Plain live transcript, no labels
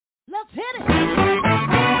Hit it!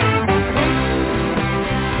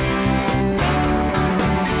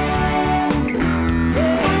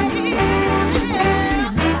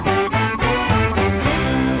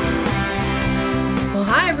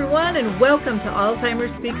 And welcome to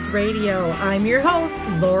Alzheimer Speaks Radio. I'm your host,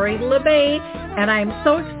 Lori LeBay, and I'm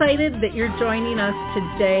so excited that you're joining us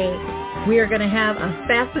today. We are going to have a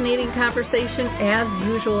fascinating conversation as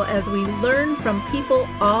usual as we learn from people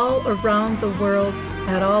all around the world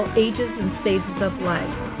at all ages and stages of life.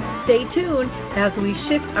 Stay tuned as we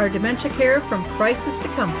shift our dementia care from crisis to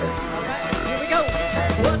comfort. All right, here we go.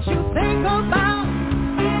 What you think about,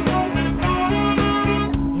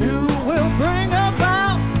 you will bring about.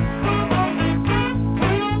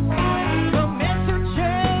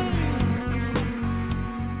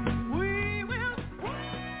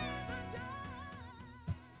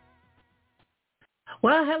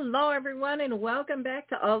 Well, hello, everyone, and welcome back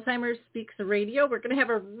to Alzheimer Speaks Radio. We're going to have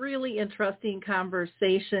a really interesting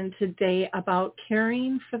conversation today about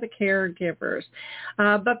caring for the caregivers.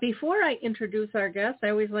 But before I introduce our guests, I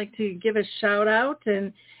always like to give a shout-out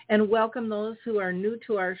and welcome those who are new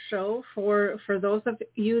to our show. For those of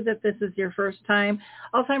you that this is your first time,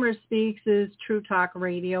 Alzheimer Speaks is True Talk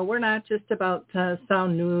Radio. We're not just about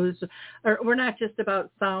sound news, or we're not just about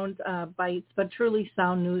sound bites, but truly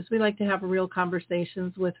sound news. We like to have real conversations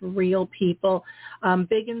with real people,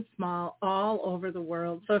 big and small, all over the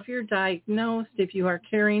world. So if you're diagnosed, if you are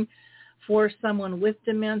caring for someone with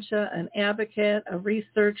dementia, an advocate, a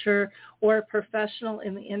researcher, or a professional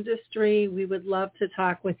in the industry, we would love to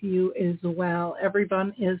talk with you as well.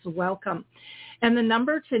 Everyone is welcome. And the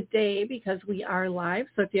number today, because we are live,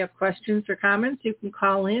 so if you have questions or comments, you can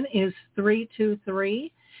call in, is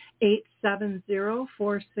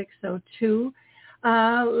 323-870-4602.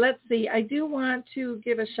 Let's see. I do want to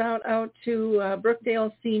give a shout out to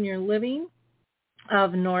Brookdale Senior Living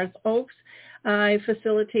of North Oaks. I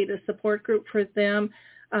facilitate a support group for them,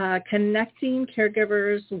 connecting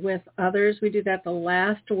caregivers with others. We do that the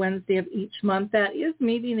last Wednesday of each month. That is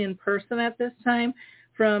meeting in person at this time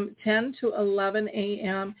from 10 to 11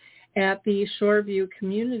 a.m. at the Shoreview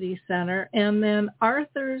Community Center. And then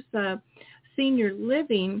Arthur's Senior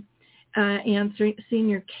Living and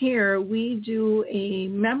Senior Care, we do a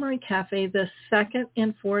memory cafe the second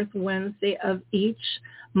and fourth Wednesday of each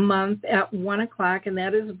month at 1 o'clock, and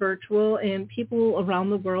that is virtual, and people around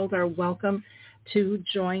the world are welcome to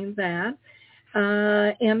join that.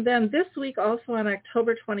 And then this week, also on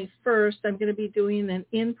October 21st, I'm going to be doing an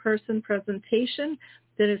in-person presentation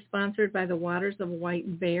that is sponsored by the Waters of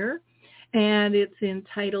White Bear. And it's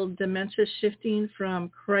entitled Dementia Shifting from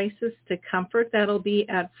Crisis to Comfort. That'll be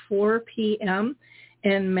at 4 p.m.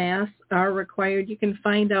 and masks are required. You can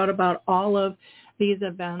find out about all of these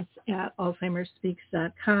events at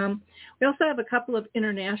alzheimerspeaks.com. We also have a couple of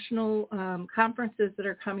international conferences that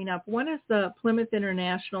are coming up. One is the Plymouth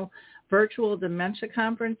International Virtual Dementia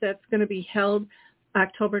Conference. That's going to be held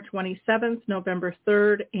October 27th, November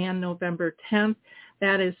 3rd, and November 10th.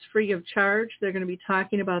 That is free of charge. They're going to be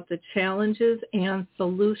talking about the challenges and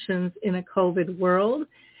solutions in a COVID world.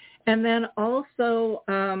 And then also,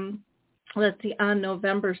 let's see, on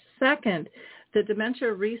November 2nd, the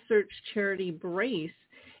dementia research charity Brace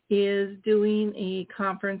is doing a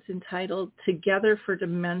conference entitled Together for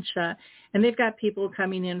Dementia. And they've got people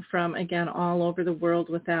coming in from, again, all over the world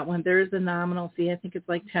with that one. There is a nominal fee. I think it's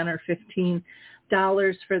like $10 or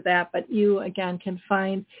 $15 for that. But you, again, can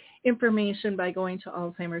find information by going to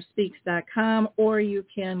alzheimerspeaks.com, or you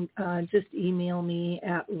can just email me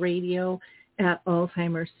at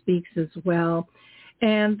radio@alzheimerspeaks as well.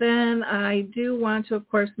 And then I do want to, of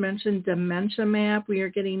course, mention Dementia Map. We are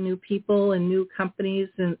getting new people and new companies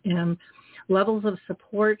and levels of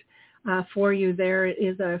support for you there. It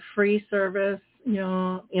is a free service,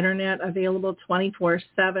 internet available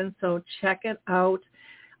 24/7, so check it out.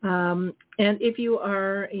 And if you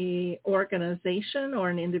are a organization or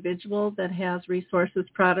an individual that has resources,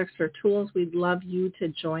 products, or tools, we'd love you to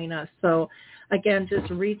join us. So again, just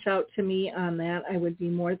reach out to me on that. I would be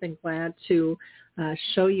more than glad to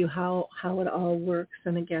show you how it all works.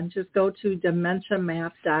 And again, just go to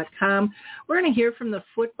dementiamap.com. We're going to hear from the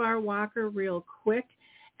footbar walker real quick,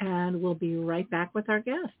 and we'll be right back with our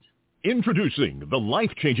guest. Introducing the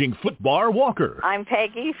life-changing footbar walker. I'm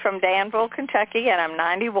Peggy from Danville, Kentucky, and I'm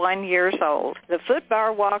 91 years old. The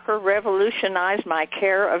footbar walker revolutionized my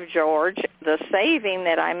care of George. The saving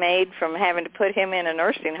that I made from having to put him in a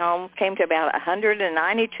nursing home came to about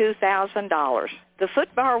 $192,000. The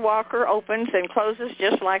foot bar walker opens and closes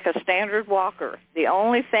just like a standard walker. The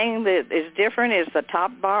only thing that is different is the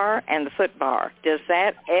top bar and the foot bar. Does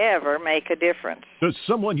that ever make a difference? Does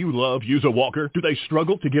someone you love use a walker? Do they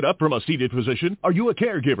struggle to get up from a seated position? Are you a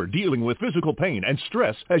caregiver dealing with physical pain and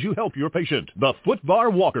stress as you help your patient? The foot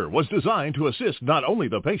bar walker was designed to assist not only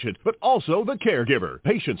the patient, but also the caregiver.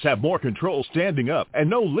 Patients have more control standing up, and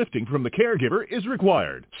no lifting from the caregiver is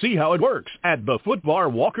required. See how it works at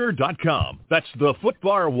thefootbarwalker.com. That's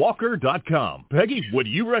thefootbarwalker.com. Peggy, would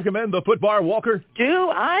you recommend the foot bar walker?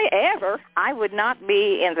 Do I ever? I would not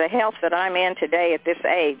be in the health that I'm in today at this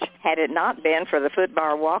age had it not been for the foot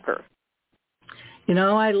bar walker. You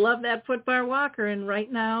know, I love that foot bar walker, and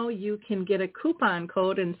right now you can get a coupon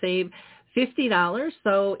code and save $50.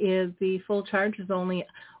 So the full charge is only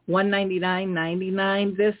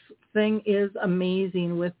 $199.99. This thing is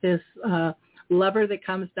amazing with this lever that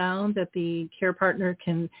comes down that the care partner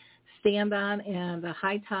can stand on, and a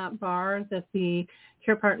high top bar that the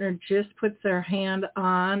care partner just puts their hand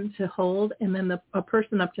on to hold, and then a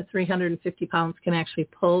person up to 350 pounds can actually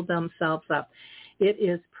pull themselves up. It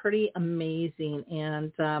is pretty amazing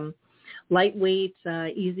and lightweight,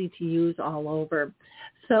 easy to use all over.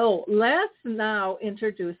 So let's now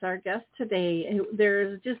introduce our guest today.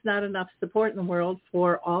 There's just not enough support in the world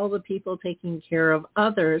for all the people taking care of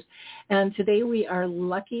others. And today we are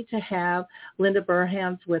lucky to have Linda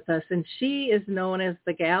Burhans with us. And she is known as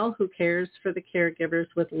the gal who cares for the caregivers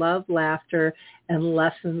with love, laughter, and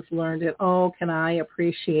lessons learned. And oh, can I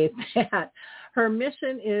appreciate that. Her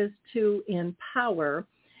mission is to empower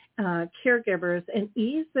caregivers and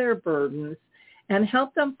ease their burdens and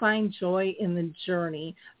help them find joy in the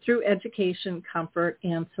journey through education, comfort,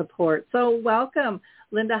 and support. So welcome,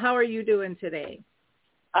 Linda. How are you doing today?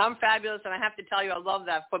 I'm fabulous, and I have to tell you, I love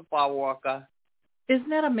that football walker. Isn't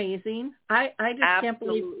that amazing? I just can't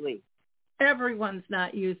believe everyone's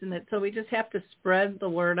not using it. So we just have to spread the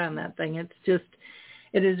word on that thing. It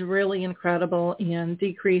is really incredible and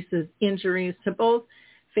decreases injuries to both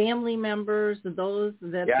family members, those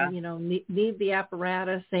that need the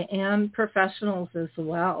apparatus, and professionals as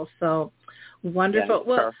well. So wonderful.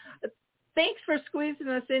 Yeah, well, thanks for squeezing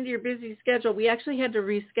us into your busy schedule. We actually had to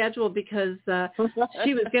reschedule because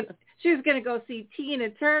she was going to go see Tina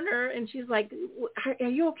Turner, and she's like, "Are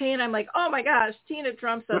you okay?" And I'm like, "Oh my gosh, Tina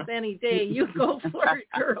trumps us any day. You go for it,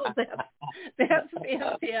 girl. That's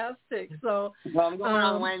fantastic." So, well, I'm going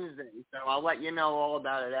on Wednesday, so I'll let you know all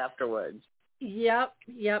about it afterwards. Yep.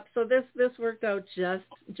 So this worked out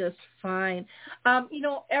just fine.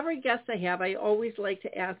 Every guest I have, I always like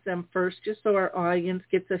to ask them first, just so our audience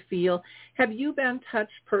gets a feel. Have you been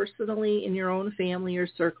touched personally in your own family or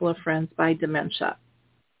circle of friends by dementia?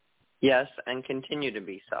 Yes, and continue to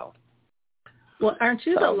be so. Well, aren't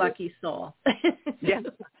you the lucky soul? Yeah.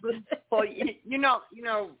 Well, you know,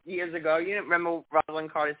 years ago, you remember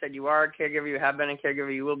Rosalind Carter said, "You are a caregiver. You have been a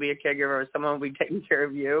caregiver. You will be a caregiver. Or someone will be taking care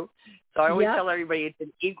of you." So I always tell everybody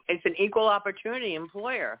it's an equal opportunity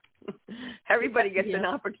employer. Everybody gets an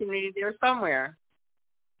opportunity there somewhere.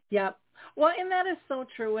 Yep. Well, and that is so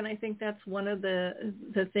true, and I think that's one of the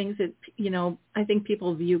things that, I think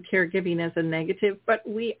people view caregiving as a negative, but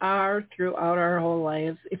we are throughout our whole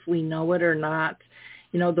lives, if we know it or not.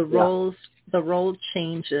 The role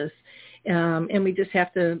changes, and we just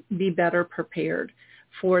have to be better prepared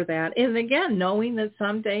for that. And again, knowing that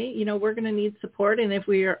someday, we're going to need support, and if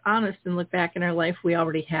we are honest and look back in our life, we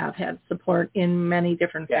already have had support in many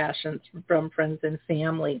different fashions from friends and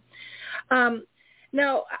family.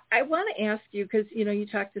 Now, I want to ask you, because, you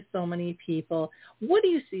talk to so many people, what do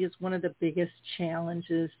you see as one of the biggest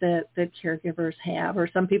challenges that caregivers have? Or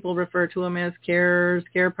some people refer to them as carers,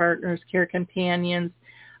 care partners, care companions.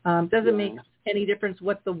 Doesn't make any difference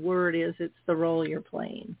what the word is. It's the role you're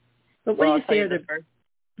playing. But what do you say are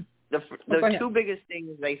the two biggest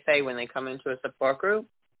things they say when they come into a support group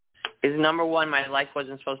is, number one, my life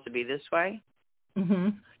wasn't supposed to be this way.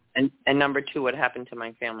 Mm-hmm. And number two, what happened to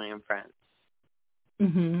my family and friends.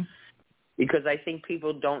 Mm-hmm. Because I think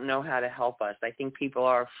people don't know how to help us. I think people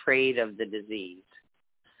are afraid of the disease.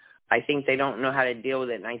 I think they don't know how to deal with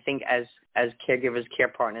it. And I think as caregivers, care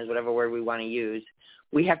partners, whatever word we want to use,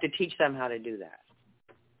 we have to teach them how to do that.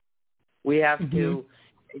 We have to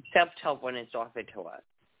accept help when it's offered to us.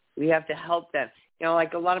 We have to help them.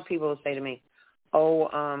 Like a lot of people will say to me,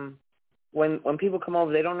 when people come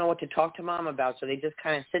over, they don't know what to talk to mom about, so they just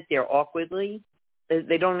kind of sit there awkwardly.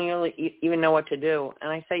 They don't really even know what to do. And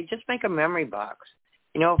I say, just make a memory box.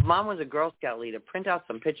 If mom was a Girl Scout leader, print out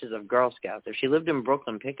some pictures of Girl Scouts. If she lived in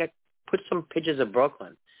Brooklyn, put some pictures of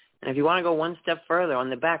Brooklyn. And if you want to go one step further, on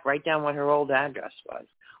the back, write down what her old address was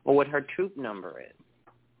or what her troop number is.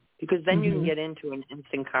 because then you can get into an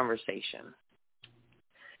instant conversation.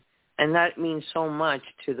 And that means so much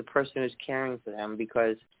to the person who's caring for them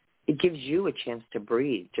because it gives you a chance to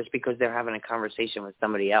breathe just because they're having a conversation with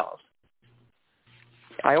somebody else.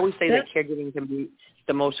 I always say that caregiving can be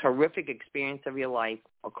the most horrific experience of your life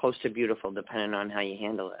or close to beautiful, depending on how you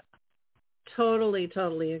handle it.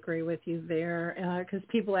 Totally agree with you there, because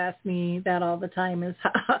people ask me that all the time is,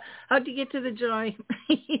 how'd you get to the joy?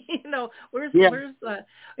 Where's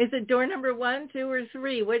is it door number 1, 2, or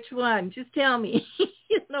 3? Which one? Just tell me.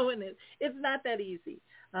 And it's not that easy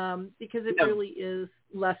because it really is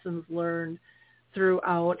lessons learned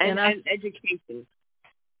throughout. And education.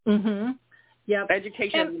 Mm-hmm. Yep.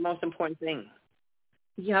 Education is the most important thing.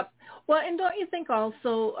 Yep. Well, and don't you think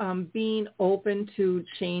also being open to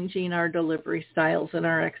changing our delivery styles and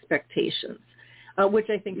our expectations, which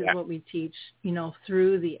I think is what we teach,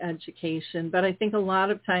 through the education. But I think a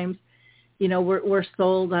lot of times, we're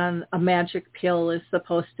sold on a magic pill is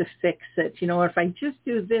supposed to fix it. If I just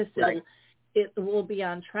do this, it will be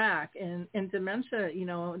on track. And dementia,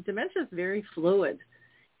 dementia is very fluid.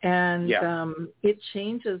 And it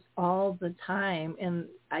changes all the time. And,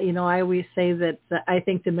 I always say that I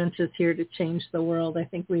think dementia is here to change the world. I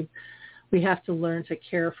think we have to learn to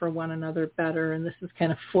care for one another better. And this is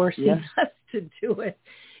kind of forcing us to do it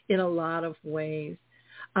in a lot of ways.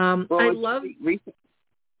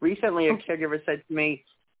 Recently, a caregiver said to me,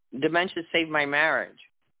 dementia saved my marriage.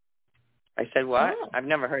 I said, what? Oh. I've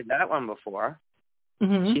never heard that one before.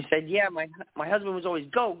 Mm-hmm. She said, yeah, my husband was always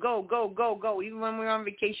go, go, go, go, go, even when we were on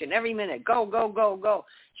vacation, every minute, go, go, go, go.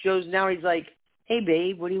 She goes, now he's like, hey,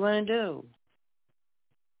 babe, what do you want to do?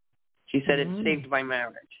 She said, it saved my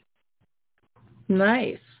marriage.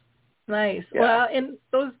 Nice. Yeah. Well, and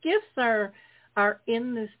those gifts are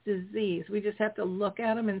in this disease. We just have to look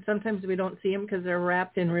at them, and sometimes we don't see them because they're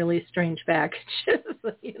wrapped in really strange packages,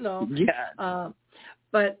 Yeah.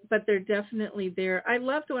 But they're definitely there. I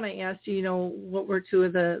loved when I asked you, what were two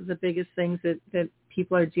of the biggest things that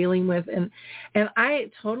people are dealing with, and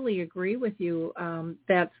I totally agree with you.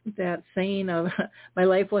 That saying of my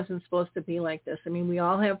life wasn't supposed to be like this. I mean, we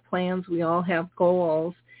all have plans, we all have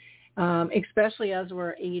goals, especially as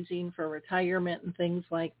we're aging for retirement and things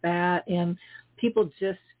like that, and people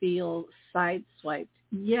just feel sideswiped.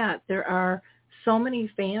 Yet there are so many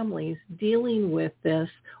families dealing with this.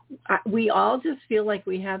 We all just feel like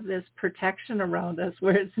we have this protection around us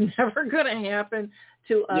where it's never going to happen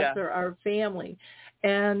to us or our family.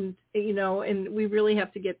 And, and we really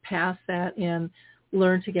have to get past that and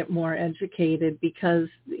learn to get more educated because,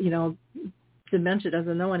 dementia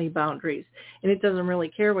doesn't know any boundaries, and it doesn't really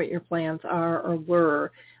care what your plans are or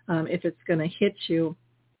were if it's going to hit you.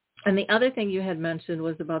 And the other thing you had mentioned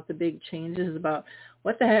was about the big changes, about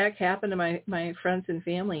what the heck happened to my friends and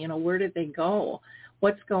family? Where did they go?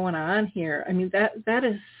 What's going on here? I mean, that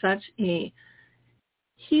is such a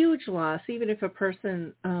huge loss, even if a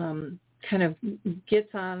person kind of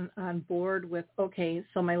gets on board with, okay,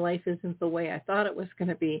 so my life isn't the way I thought it was going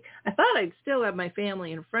to be. I thought I'd still have my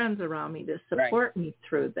family and friends around me to support me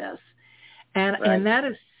through this. And that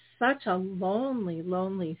is such a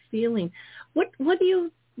lonely feeling. What do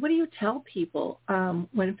you tell people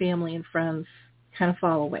when family and friends kind of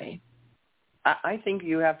fall away? I think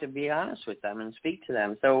you have to be honest with them and speak to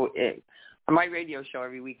them. So on my radio show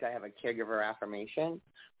every week, I have a caregiver affirmation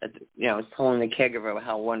that, it's telling the caregiver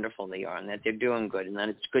how wonderful they are and that they're doing good and that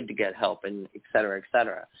it's good to get help and et cetera, et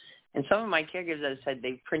cetera. And some of my caregivers have said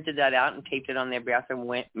they've printed that out and taped it on their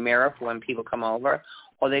bathroom mirror for when people come over,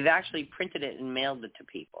 or they've actually printed it and mailed it to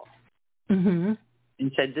people. Mm-hmm.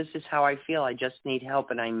 And said, this is how I feel. I just need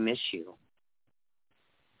help and I miss you.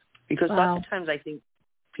 Because lots of times I think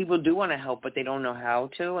people do want to help, but they don't know how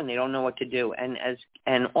to and they don't know what to do.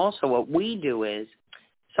 And also what we do is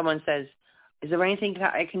someone says, is there anything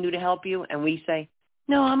I can do to help you? And we say,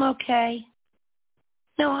 no, I'm okay.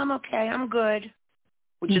 I'm good,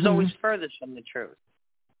 which is always furthest from the truth.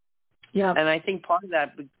 Yeah. And I think part of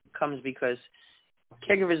that comes because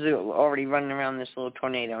caregivers are already running around this little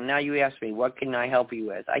tornado. Now you ask me, what can I help you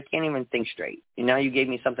with? I can't even think straight. Now you gave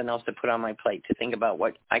me something else to put on my plate to think about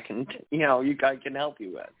what I can, you guys can help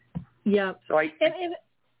you with. Yeah. So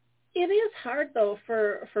it is hard though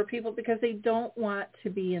for people because they don't want to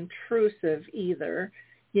be intrusive either.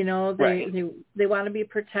 They want to be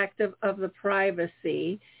protective of the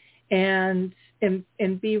privacy and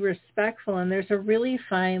be respectful. And there's a really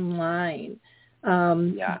fine line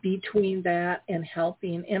between that and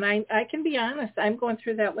helping. And I can be honest, I'm going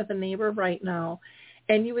through that with a neighbor right now.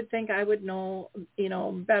 And you would think I would know,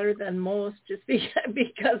 better than most just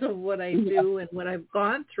because of what I do and what I've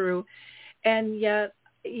gone through. And yet,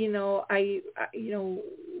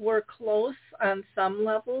 we're close on some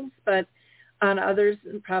levels, but on others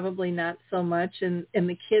probably not so much. And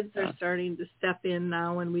the kids are starting to step in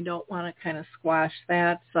now, and we don't want to kind of squash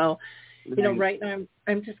that. So, you know, right now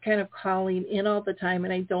I'm just kind of calling in all the time,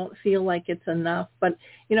 and I don't feel like it's enough. But,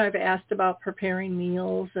 you know, I've asked about preparing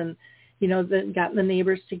meals and, you know, gotten the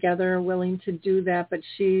neighbors together willing to do that, but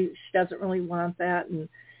she doesn't really want that.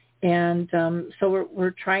 And so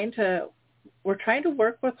we're trying to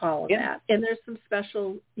work with all of that. And there's some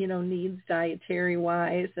special, you know, needs dietary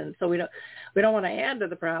wise. And so we don't want to add to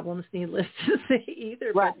the problems, needless to say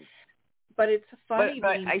either. Right. But it's funny.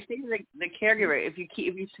 But I think the caregiver, if you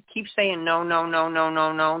keep saying no,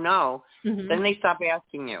 then they stop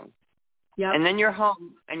asking you. Yep. And then you're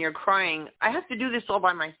home and you're crying, I have to do this all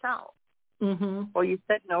by myself. Mm-hmm. Well, you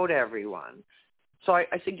said no to everyone. So I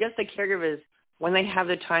suggest the caregivers, when they have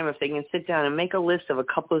the time, if they can sit down and make a list of a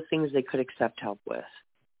couple of things they could accept help with.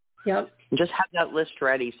 Yep. And just have that list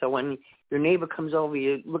ready. So when your neighbor comes over,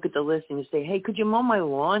 you look at the list and you say, hey, could you mow my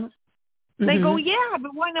lawn? Mm-hmm. They go, yeah, I've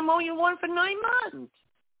been wanting to mow your lawn for 9 months.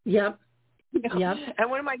 Yep. You know? Yep. And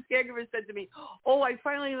one of my caregivers said to me, oh, I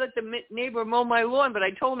finally let the neighbor mow my lawn, but I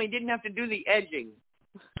told him he didn't have to do the edging.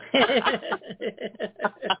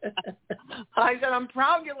 I said, I'm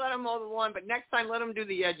proud you let him mow the lawn, but next time let him do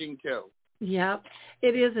the edging too. Yeah,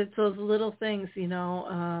 it is. It's those little things, you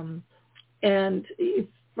know. And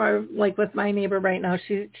like with my neighbor right now,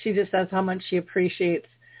 she just says how much she appreciates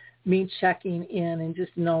me checking in and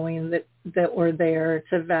just knowing that we're there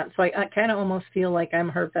to vent. So I kind of almost feel like I'm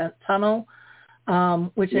her vent tunnel,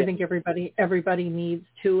 which I think everybody needs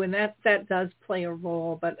to, and that does play a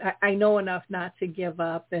role. But I know enough not to give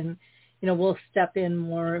up, and you know we'll step in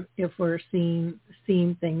more if we're seeing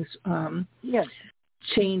things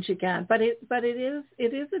change again. But it is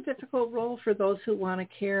a difficult role for those who want to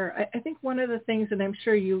care. I think one of the things, and I'm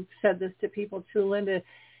sure you've said this to people too, Linda,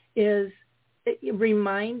 is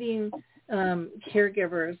reminding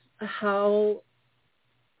caregivers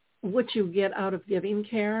what you get out of giving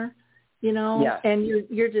care, you know, and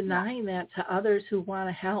you're denying that to others who want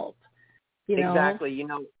to help. You know? Exactly. You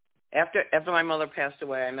know, after my mother passed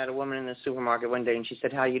away, I met a woman in the supermarket one day, and she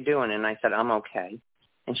said, "How you doing?" And I said, "I'm okay."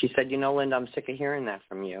 And she said, "You know, Linda, I'm sick of hearing that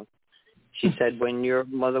from you." She said, "When your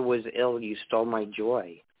mother was ill, you stole my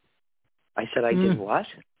joy." I said, "I did what?"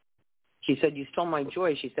 She said, "You stole my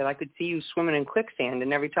joy." She said, "I could see you swimming in quicksand,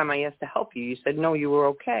 and every time I asked to help you, you said, no, you were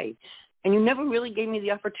okay. And you never really gave me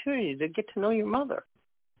the opportunity to get to know your mother."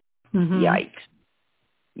 Mm-hmm. Yikes.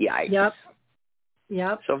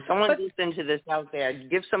 Yep. So if someone's listening to this out there,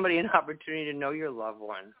 give somebody an opportunity to know your loved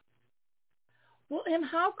one. Well, and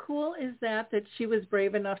how cool is that she was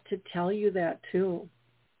brave enough to tell you that too?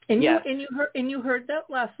 And you heard that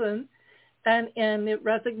lesson, and it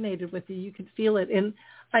resonated with you. You could feel it. And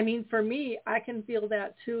I mean, for me, I can feel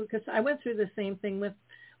that too, because I went through the same thing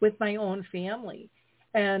with my own family.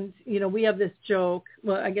 And, you know, we have this joke.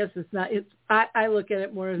 Well, I guess it's not. I look at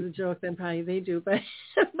it more as a joke than probably they do. But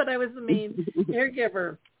I was the main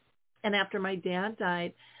caregiver. And after my dad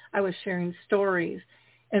died, I was sharing stories.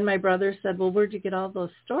 And my brother said, well, where'd you get all those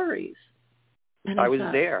stories? And I was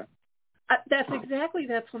there. That's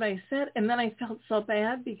what I said. And then I felt so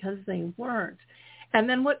bad because they weren't. And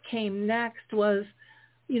then what came next was,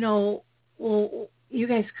 you know, well, you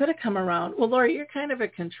guys could have come around. Well, Laura, you're kind of a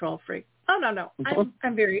control freak. Oh, no.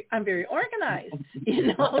 I'm very organized.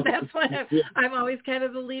 You know, that's why I'm always kind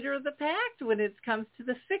of the leader of the pack when it comes to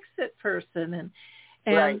the fix-it person.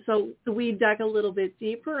 And so we dug a little bit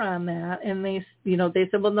deeper on that, and they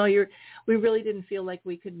said, well, no, we really didn't feel like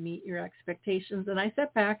we could meet your expectations. And I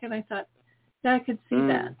sat back and I thought, yeah, I could see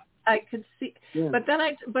that. I could see, but then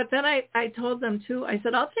I told them too. I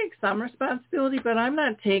said, I'll take some responsibility, but I'm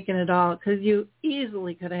not taking it all, because you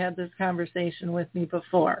easily could have had this conversation with me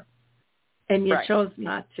before, and you chose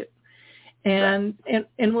not to. And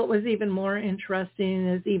what was even more interesting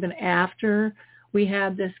is even after we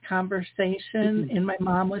had this conversation, and my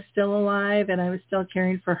mom was still alive, and I was still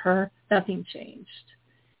caring for her, nothing changed.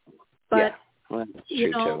 But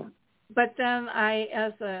you know, but then I,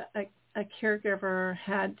 as a caregiver,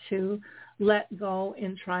 had to let go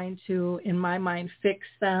in trying to, in my mind, fix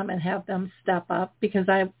them and have them step up, because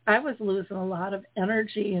I was losing a lot of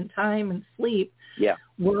energy and time and sleep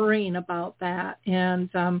worrying about that. And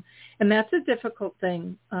that's a difficult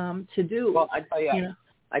thing to do. Well, I tell you, know?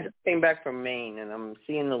 I just came back from Maine, and I'm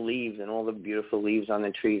seeing the leaves and all the beautiful leaves on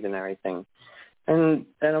the trees and everything. And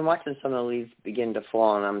I'm watching some of the leaves begin to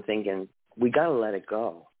fall, and I'm thinking, we got to let it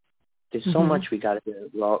go. There's so much we got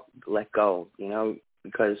to let go, you know,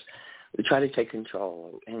 because we try to take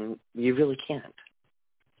control, and you really can't.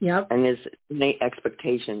 Yep. And there's innate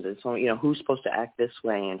expectations. And so, who's supposed to act this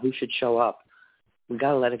way and who should show up? We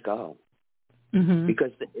got to let it go. Mm-hmm.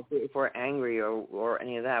 Because if we're angry or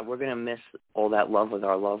any of that, we're going to miss all that love with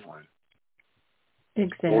our loved one.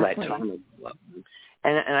 Exactly. All that time with loved one.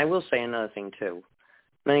 And I will say another thing, too.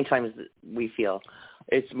 Many times we feel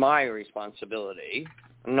it's my responsibility.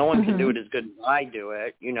 No one can do it as good as I do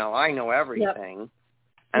it. I know everything. Yep.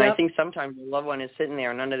 And I think sometimes the loved one is sitting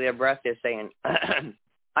there and under their breath they're saying,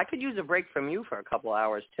 I could use a break from you for a couple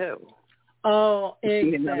hours, too. Oh,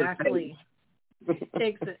 exactly.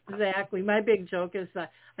 Exactly. My big joke is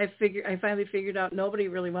I finally figured out nobody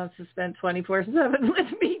really wants to spend 24/7 with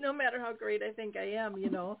me, no matter how great I think I am,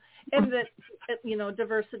 and that,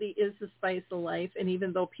 diversity is the spice of life. And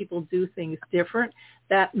even though people do things different,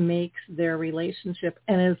 that makes their relationship.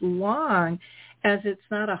 And as long as it's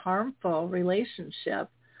not a harmful relationship,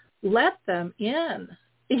 let them in.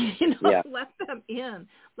 Let them in.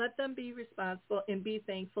 Let them be responsible and be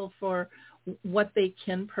thankful for what they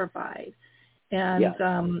can provide.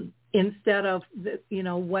 And instead of,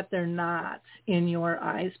 what they're not in your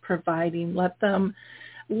eyes providing, let them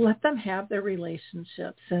have their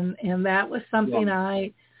relationships. And that was something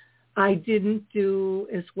I didn't do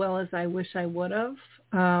as well as I wish I would have.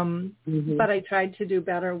 But I tried to do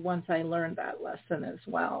better once I learned that lesson as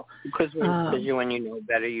well. Because when you know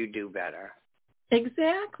better, you do better.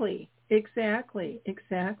 Exactly.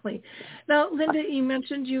 Now, Linda, you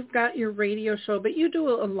mentioned you've got your radio show, but you do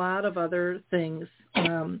a lot of other things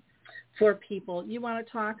for people. You want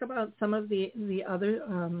to talk about some of the other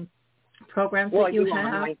programs that you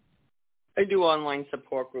have? I do online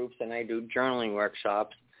support groups, and I do journaling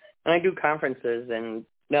workshops, and I do conferences, and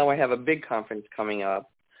now I have a big conference coming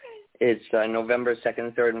up. It's November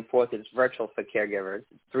 2nd, 3rd, and 4th. It's virtual for caregivers.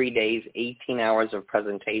 It's 3 days, 18 hours of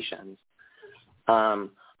presentations.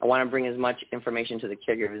 I want to bring as much information to the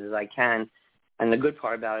caregivers as I can. And the good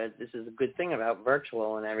part about it, this is a good thing about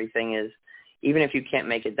virtual and everything, is even if you can't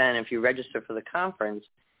make it then, if you register for the conference,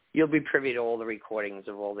 you'll be privy to all the recordings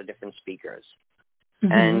of all the different speakers.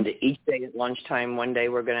 Mm-hmm. And each day at lunchtime, one day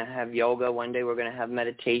we're going to have yoga, one day we're going to have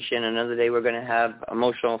meditation, another day we're going to have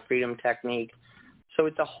emotional freedom technique. So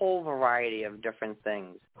it's a whole variety of different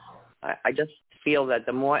things. I just feel that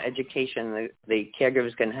the more education the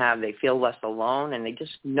caregivers can have, they feel less alone, and they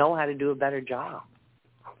just know how to do a better job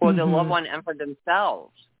for their loved one and for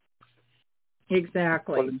themselves.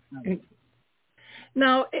 Exactly.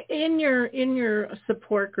 Now, in your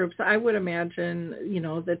support groups, I would imagine,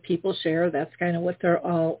 that people share. That's kind of what they're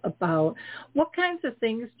all about. What kinds of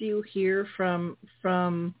things do you hear from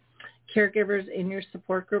caregivers in your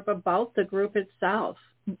support group about the group itself?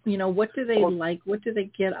 What do they like? What do they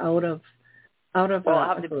get out of a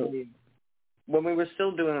group? When we were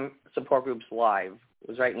still doing support groups live, it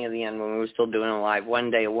was right near the end when we were still doing it live, one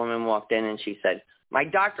day a woman walked in and she said, "My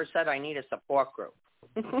doctor said I need a support group."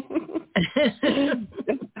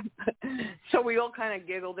 So we all kind of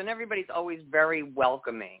giggled, and everybody's always very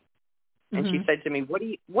welcoming. And she said to me, what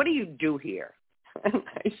do you do here? And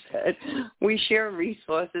I said, we share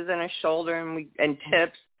resources and a shoulder and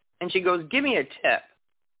tips. And she goes, "Give me a tip."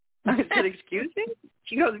 I said, "Excuse me?"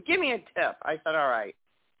 She goes, "Give me a tip." I said, "All right."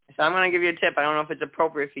 I said, "I'm going to give you a tip. I don't know if it's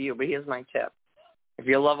appropriate for you, but here's my tip. If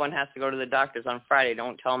your loved one has to go to the doctor's on Friday,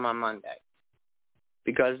 don't tell them on Monday.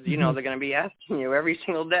 Because, they're going to be asking you every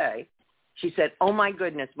single day." She said, "Oh, my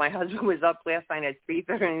goodness, my husband was up last night at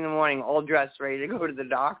 3:30 in the morning, all dressed, ready to go to the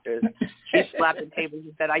doctor's." She slapped the table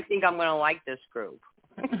and said, "I think I'm going to like this group."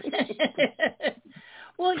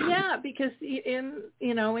 Well, yeah, because in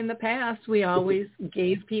the past, we always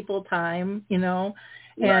gave people time, and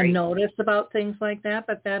notice about things like that,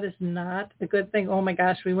 but that is not a good thing. Oh, my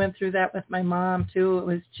gosh, we went through that with my mom, too. It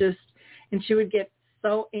was just, and she would get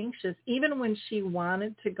so anxious, even when she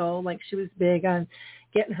wanted to go, like she was big on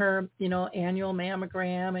getting her, annual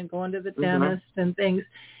mammogram and going to the dentist and things.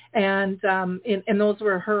 And those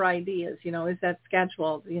were her ideas, is that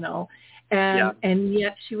scheduled, and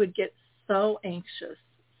yet she would get so anxious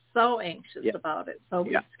about it. So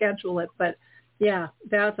we schedule it. But yeah,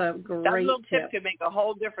 that's a great that little tip could make a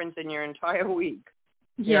whole difference in your entire week.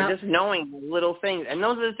 Just knowing little things. And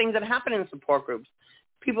those are the things that happen in support groups.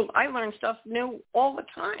 I learn stuff new all the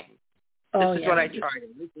time. This is what I tried.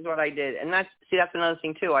 This is what I did. And that's another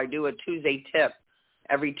thing too. I do a Tuesday tip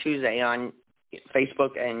every Tuesday on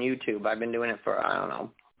Facebook and YouTube. I've been doing it for,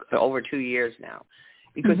 for over 2 years now.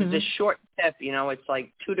 Because it's a short tip, it's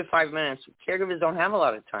like 2 to 5 minutes. Caregivers don't have a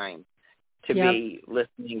lot of time to be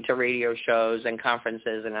listening to radio shows and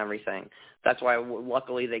conferences and everything. That's why,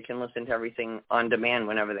 luckily, they can listen to everything on demand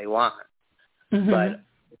whenever they want. But a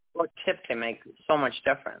short tip can make so much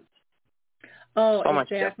difference. Oh, so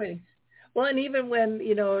much exactly. different. Well, and even when,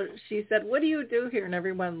 she said, what do you do here? And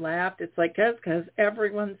everyone laughed. It's like, because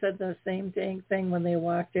everyone said the same dang thing when they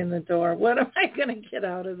walked in the door. What am I going to get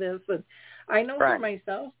out of this? And I know for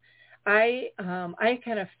myself, I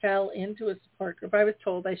kind of fell into a support group. I was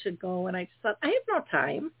told I should go, and I just thought, I have no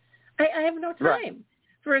time. I have no time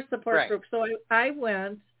for a support group. So I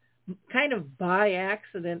went kind of by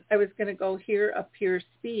accident. I was going to go hear a peer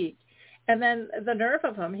speak. And then the nerve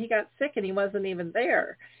of him, he got sick and he wasn't even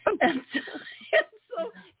there. And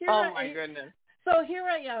so here goodness. So here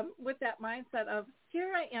I am with that mindset of,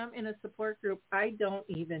 here I am in a support group I don't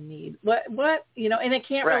even need. What and I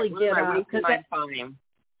can't really get out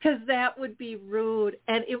because that would be rude.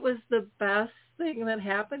 And it was the best thing that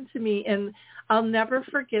happened to me. And I'll never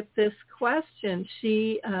forget this question.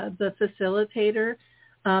 She, the facilitator,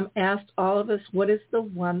 asked all of us, what is the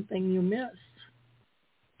one thing you miss?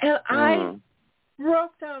 And I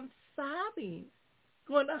broke down sobbing,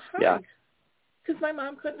 going to hug, because my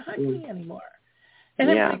mom couldn't hug me anymore. And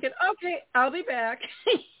I'm thinking, okay, I'll be back.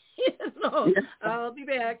 I'll be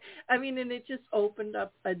back. I mean, and it just opened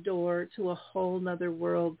up a door to a whole nother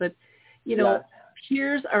world. But,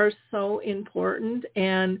 peers are so important.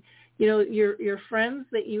 And, your friends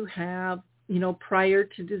that you have, prior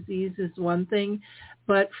to disease is one thing,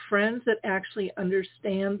 but friends that actually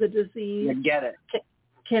understand the disease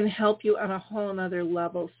can help you on a whole nother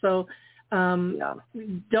level. So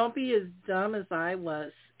don't be as dumb as I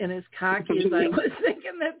was and as cocky as I was,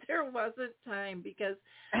 thinking that there wasn't time, because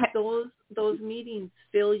those meetings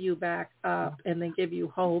fill you back up and they give you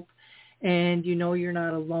hope, and you're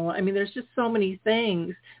not alone. I mean, there's just so many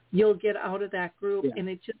things you'll get out of that group, and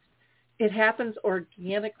it happens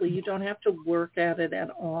organically. You don't have to work at it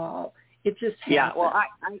at all. It just happens. Yeah, well,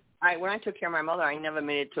 I when I took care of my mother, I never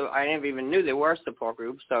even knew there were support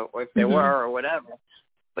groups, so if there were or whatever.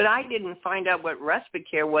 But I didn't find out what respite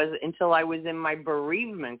care was until I was in my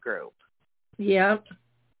bereavement group. Yeah.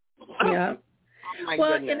 Yeah. Oh, my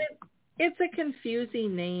goodness. And it's a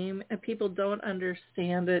confusing name, and people don't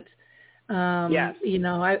understand it.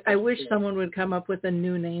 I wish someone would come up with a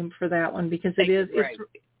new name for that one, because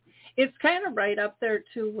it's kind of right up there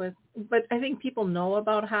too but I think people know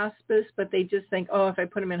about hospice, but they just think, if I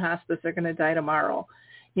put them in hospice, they're going to die tomorrow,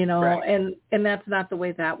 and that's not the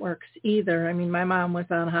way that works either. I mean, my mom was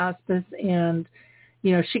on hospice, and,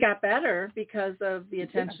 she got better because of the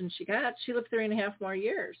attention she got. She lived 3.5 more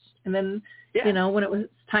years. And then, when it was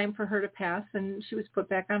time for her to pass, and she was put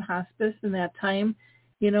back on hospice, and that time,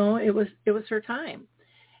 it was her time.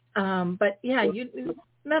 But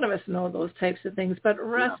none of us know those types of things, but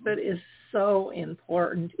respite is so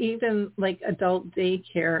important. Even like adult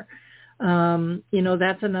daycare,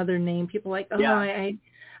 that's another name. People are like, I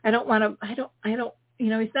don't want to, I don't,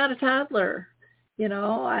 he's not a toddler.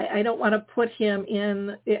 I don't want to put him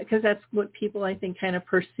in, because that's what people, I think, kind of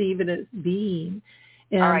perceive it as being.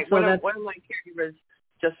 And all right. So one of my caregivers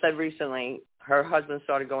just said recently, her husband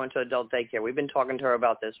started going to adult daycare. We've been talking to her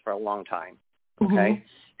about this for a long time. Okay.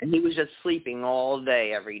 And he was just sleeping all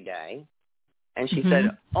day, every day. And she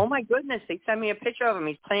said, oh, my goodness, they sent me a picture of him.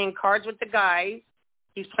 He's playing cards with the guys.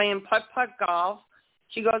 He's playing putt-putt golf.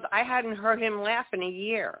 She goes, I hadn't heard him laugh in a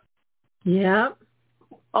year. Yeah.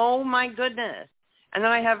 Oh, my goodness. And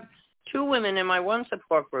then I have 2 women in my one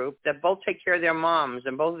support group that both take care of their moms,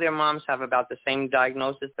 and both of their moms have about the same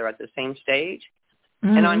diagnosis. They're at the same stage.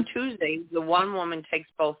 And on Tuesdays, the one woman takes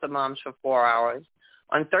both the moms for 4 hours.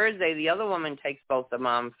 On Thursday, the other woman takes both the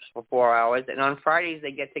moms for 4 hours. And on Fridays,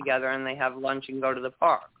 they get together and they have lunch and go to the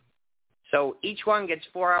park. So each one gets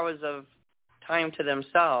 4 hours of time to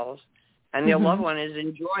themselves, and their loved one is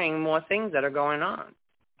enjoying more things that are going on.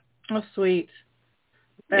 Oh, sweet.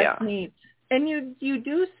 That's neat. And you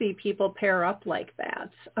do see people pair up like that.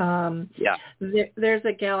 There's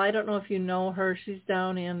a gal, I don't know if you know her. She's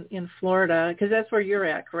down in Florida, because that's where you're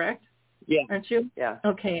at, correct? Yeah. Aren't you? Yeah.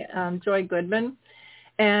 Okay, Joy Goodman.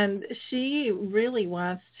 And she really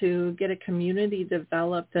wants to get a community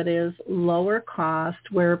developed that is lower cost,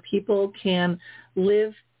 where people can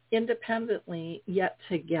live independently yet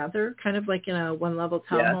together, kind of like in a one-level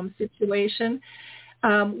townhome situation,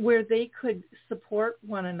 where they could support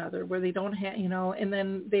one another, where they don't have, and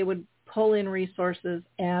then they would pull in resources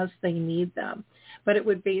as they need them. But it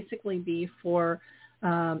would basically be for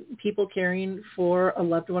people caring for a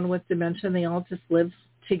loved one with dementia. They all just live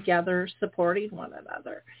together, supporting one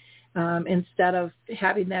another, instead of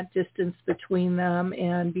having that distance between them,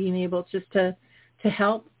 and being able just to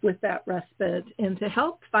help with that respite and to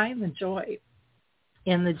help find the joy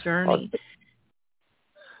in the journey.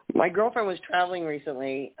 My girlfriend was traveling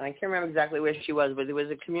recently, and I can't remember exactly where she was, but it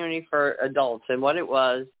was a community for adults. And what it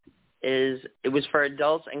was is it was for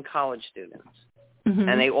adults and college students. Mm-hmm.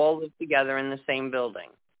 And they all lived together in the same building.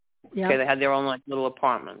 Yeah. Okay, they had their own like little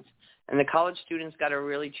apartments. And the college students got a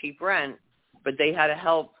really cheap rent, but they had to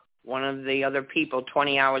help one of the other people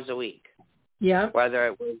 20 hours a week. Yeah. Whether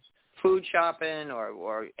it was food shopping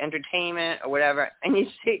or entertainment or whatever. And you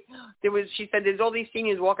see, she said there's all these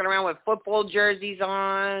seniors walking around with football jerseys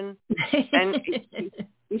on. And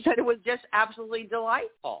he said it was just absolutely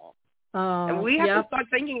delightful. Oh, and we have to start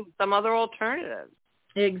thinking of some other alternatives.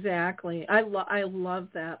 Exactly. I love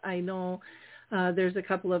that. I know there's a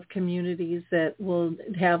couple of communities that will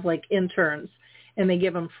have like interns, and they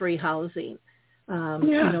give them free housing,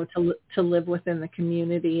 to live within the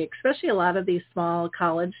community, especially a lot of these small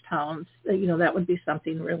college towns. That would be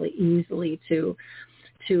something really easily to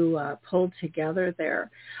pull together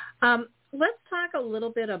there. Let's talk a little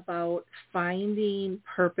bit about finding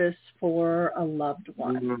purpose for a loved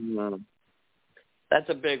one. Mm-hmm. That's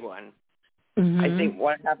a big one. Mm-hmm. I think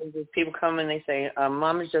what happens is people come and they say,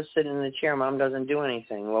 Mom is just sitting in the chair. Mom doesn't do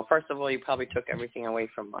anything. Well, first of all, you probably took everything away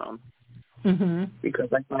from Mom. Mm-hmm. Because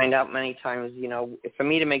I find out many times, for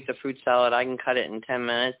me to make the fruit salad, I can cut it in 10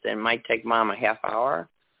 minutes. It might take Mom a half hour.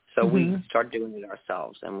 So we start doing it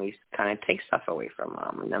ourselves, and we kind of take stuff away from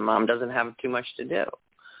Mom. And then Mom doesn't have too much to do,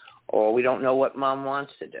 or we don't know what Mom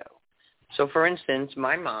wants to do. So, for instance,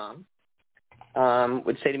 my mom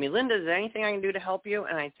would say to me, Linda, is there anything I can do to help you?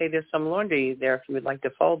 And I'd say, there's some laundry there if you would like to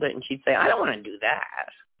fold it. And she'd say, I don't want to do that.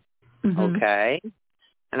 Mm-hmm. Okay.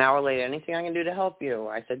 An hour later, anything I can do to help you?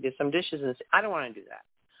 I said, there's some dishes. And I don't want to do that.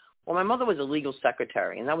 Well, my mother was a legal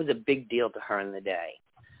secretary, and that was a big deal to her in the day.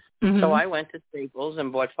 Mm-hmm. So I went to Staples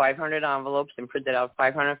and bought 500 envelopes and printed out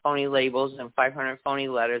 500 phony labels and 500 phony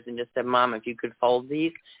letters and just said, Mom, if you could fold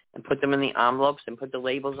these and put them in the envelopes and put the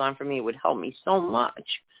labels on for me, it would help me so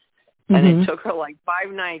much. And it took her like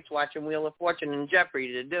 5 nights watching Wheel of Fortune and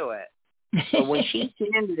Jeopardy to do it. But when she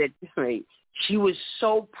handed it to me, she was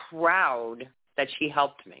so proud that she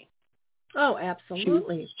helped me. Oh,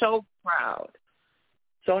 absolutely. She was so proud.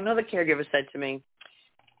 So another caregiver said to me,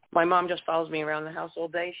 my mom just follows me around the house all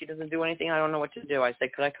day. She doesn't do anything. I don't know what to do. I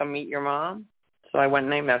said, could I come meet your mom? So I went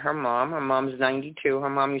and I met her mom. Her mom's 92. Her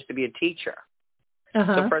mom used to be a teacher.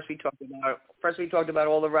 Uh-huh. So first we talked about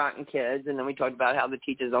all the rotten kids, and then we talked about how the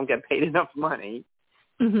teachers don't get paid enough money.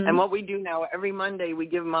 Mm-hmm. And what we do now, every Monday we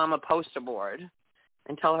give Mom a poster board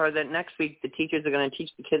and tell her that next week the teachers are going to teach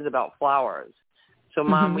the kids about flowers. So,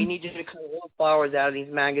 Mom, we need you to cut all the flowers out of these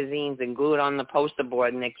magazines and glue it on the poster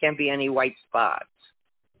board, and there can't be any white spots.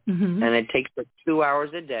 Mm-hmm. And it takes her 2 hours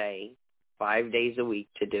a day, 5 days a week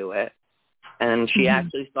to do it. And she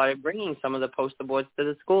actually started bringing some of the poster boards to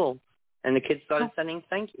the school, and the kids started sending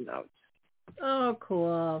thank you notes. Oh,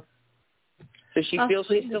 cool. So she feels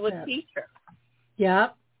she's still a teacher.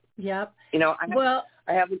 Yep. I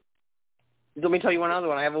have. Let me tell you one other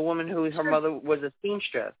one. I have a woman who her mother was a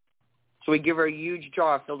seamstress. So we give her a huge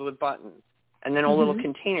jar filled with buttons and then all little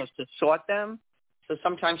containers to sort them. So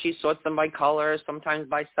sometimes she sorts them by color, sometimes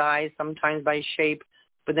by size, sometimes by shape.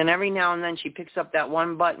 But then every now and then she picks up that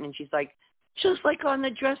one button and she's like, just like on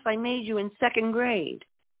the dress I made you in 2nd grade.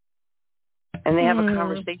 And they have a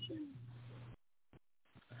conversation.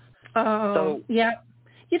 Oh, so, yeah.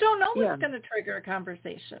 You don't know what's going to trigger a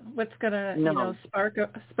conversation. What's going to,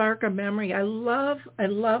 spark a memory. I love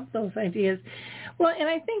those ideas. Well, and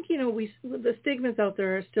I think the stigmas out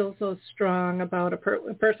there are still so strong about a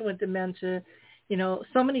person with dementia.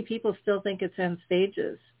 So many people still think it's end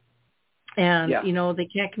stages, and they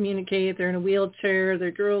can't communicate. They're in a wheelchair.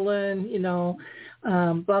 They're drooling.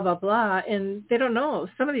 Blah blah blah, and they don't know.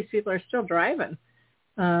 Some of these people are still driving.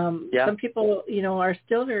 Some people, are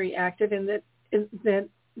still very active in that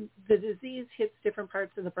the disease hits different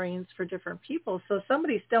parts of the brains for different people. So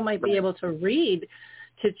somebody still might be able to read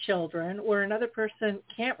to children where another person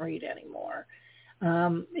can't read anymore.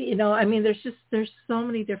 There's so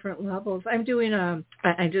many different levels. I'm doing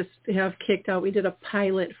I just have kicked out, we did a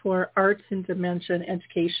pilot for Arts and Dementia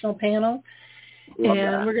Educational Panel.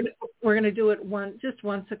 And we're gonna do it once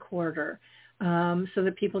a quarter. So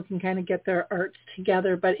that people can kind of get their arts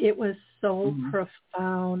together. But it was so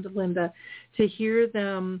profound, Linda, to hear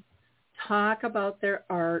them talk about their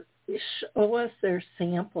art, show us their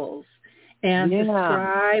samples, and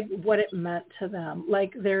describe what it meant to them.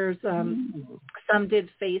 Like there's some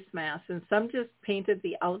did face masks, and some just painted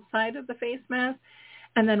the outside of the face mask.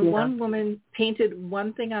 And then one woman painted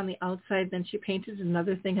one thing on the outside, then she painted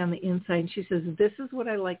another thing on the inside. And she says, this is what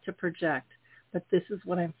I like to project, but this is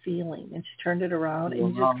what I'm feeling. And she turned it around,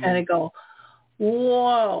 and you just kind of go,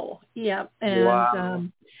 whoa. Yeah.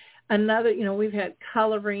 And another, we've had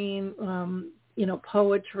coloring,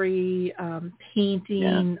 poetry,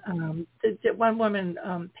 painting. One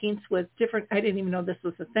woman paints with different, I didn't even know this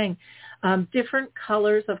was a thing, different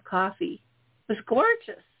colors of coffee. It was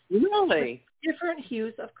gorgeous. Really? Different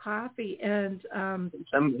hues of coffee. And it's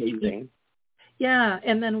amazing. Yeah,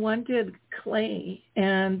 and then one did clay,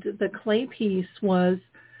 and the clay piece was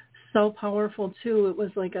so powerful too. It was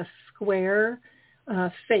like a square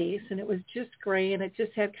face, and it was just gray, and it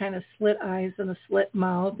just had kind of slit eyes and a slit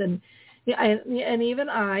mouth, and even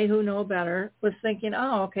I, who know better, was thinking,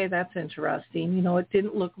 oh, okay, that's interesting. It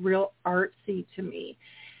didn't look real artsy to me.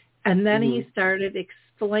 And then he started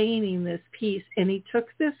explaining this piece, and he took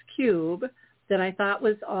this cube that I thought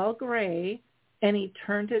was all gray, and he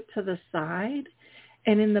turned it to the side,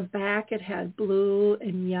 and in the back it had blue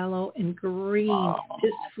and yellow and green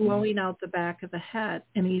just flowing out the back of the head.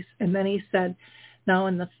 And then he said, now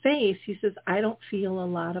in the face, he says, I don't feel a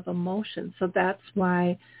lot of emotion. So that's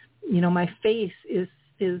why, my face is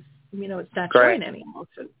it's not showing any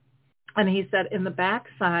emotion. And he said, in the back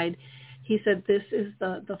side, he said, this is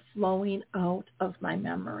the flowing out of my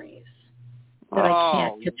memories that I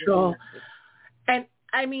can't control. And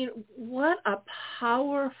I mean, what a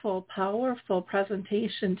powerful, powerful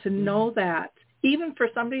presentation to know that, even for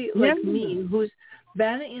somebody like me who's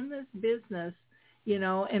been in this business,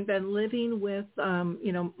 and been living with,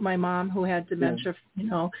 my mom who had dementia,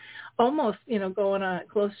 almost, going on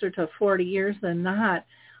closer to 40 years than not.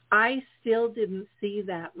 I still didn't see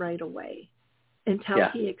that right away until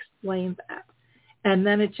he explained that. And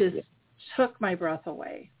then it just took my breath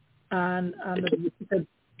away on the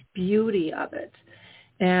beauty of it.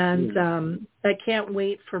 And I can't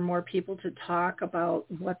wait for more people to talk about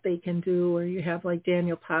what they can do. Or you have like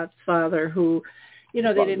Daniel Potts' father who, they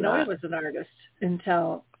didn't know he was an artist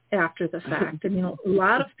until after the fact. And, a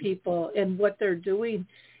lot of people and what they're doing,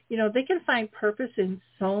 they can find purpose in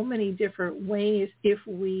so many different ways if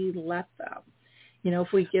we let them.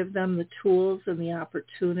 If we give them the tools and the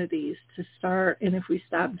opportunities to start, and if we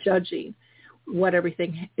stop judging what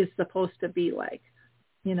everything is supposed to be like.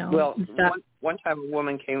 Well, one time a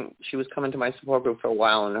woman came, she was coming to my support group for a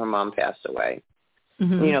while, and her mom passed away.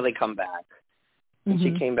 They come back. And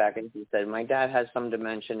she came back and she said, my dad has some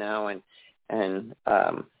dementia now, and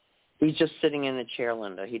he's just sitting in the chair,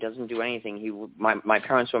 Linda. He doesn't do anything. My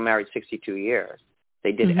parents were married 62 years.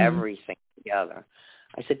 They did everything together.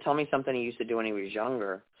 I said, tell me something he used to do when he was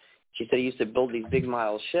younger. She said he used to build these big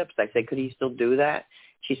model ships. I said, could he still do that?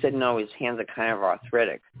 She said, no, his hands are kind of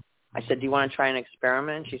arthritic. I said, do you want to try an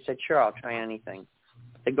experiment? She said, sure, I'll try anything.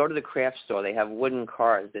 They go to the craft store. They have wooden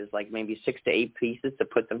cars. There's like maybe 6 to 8 pieces to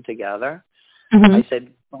put them together. I said,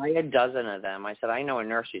 buy a dozen of them. I said, I know a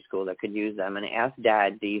nursery school that could use them. And ask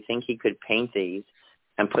Dad, do you think he could paint these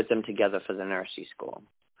and put them together for the nursery school?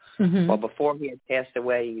 Well, before he had passed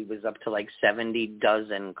away, he was up to like 70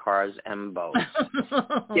 dozen cars and boats,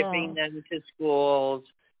 giving them to schools,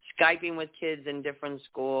 Skyping with kids in different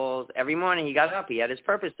schools. Every morning he got up. He had his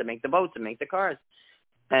purpose to make the boats and make the cars.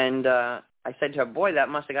 And I said to her, boy, that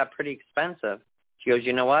must have got pretty expensive. She goes,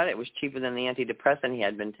 you know what? It was cheaper than the antidepressant he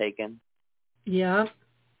had been taking. Yeah,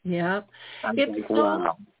 yeah. It's like,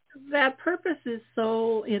 wow. That purpose is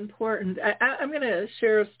so important. I'm going to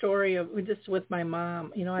share a story of just with my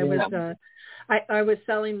mom. I was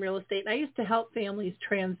selling real estate, and I used to help families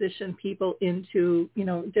transition people into,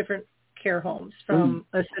 different care homes, from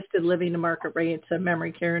assisted living to market rate to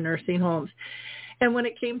memory care and nursing homes. And when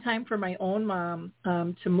it came time for my own mom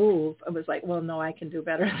to move, I was like, well, no, I can do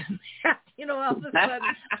better than that. All of a sudden,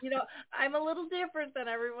 I'm a little different than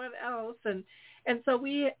everyone else. And so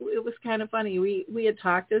it was kind of funny. We had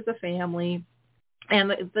talked as a family,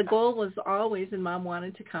 and the goal was always, and Mom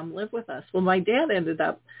wanted to come live with us. Well, my dad ended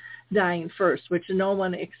up dying first, which no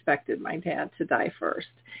one expected my dad to die first.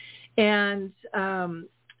 And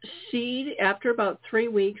she, after about 3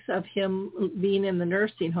 weeks of him being in the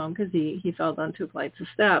nursing home, because he fell down 2 flights of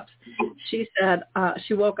steps, she said,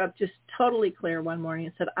 she woke up just totally clear one morning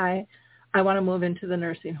and said, I want to move into the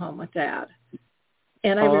nursing home with Dad.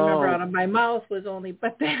 And I remember out of my mouth was only,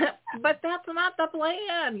 but that's not the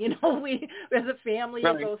plan. We as a family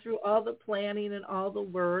go through all the planning and all the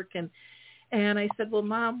work. And I said, well,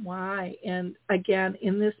 Mom, why? And again,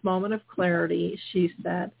 in this moment of clarity, she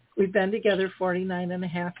said, we've been together 49 and a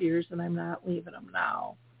half years, and I'm not leaving him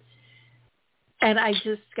now. And I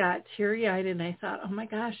just got teary-eyed, and I thought, oh, my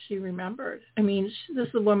gosh, she remembered. I mean, this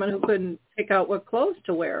is a woman who couldn't pick out what clothes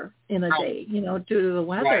to wear in a day, due to the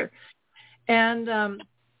weather. Right. And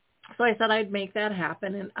so I thought I'd make that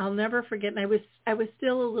happen, and I'll never forget. And I was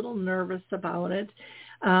still a little nervous about it,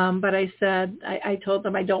 but I said, I told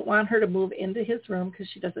them I don't want her to move into his room because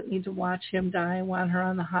she doesn't need to watch him die. I want her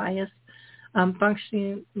on the highest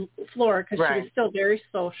functioning floor because Right. she was still very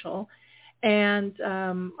social. And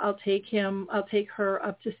I'll take her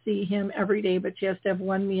up to see him every day, but she has to have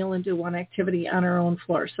one meal and do one activity on her own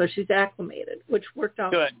floor. So she's acclimated, which worked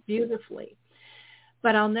out beautifully.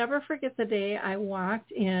 But I'll never forget the day I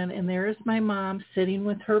walked in, and there's my mom sitting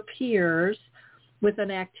with her peers with an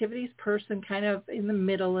activities person kind of in the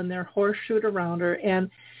middle, and they're horseshoed around her. And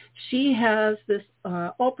she has this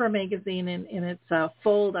Oprah magazine, and it's a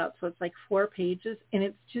fold out, so it's like 4 pages, and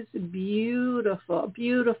it's just beautiful,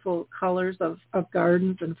 beautiful colors of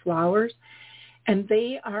gardens and flowers. And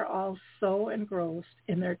they are all so engrossed,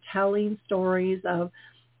 and they're telling stories of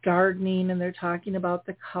gardening, and they're talking about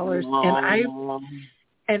the colors.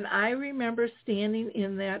 And I remember standing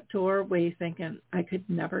in that doorway thinking, I could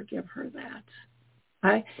never give her that.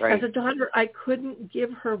 As a daughter, I couldn't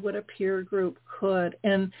give her what a peer group could.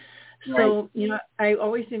 And so, I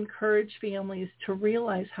always encourage families to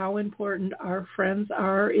realize how important our friends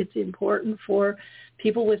are. It's important for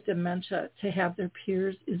people with dementia to have their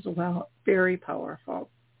peers as well. Very powerful.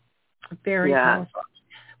 Very powerful.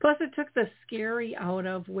 Plus, it took the scary out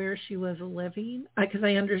of where she was living because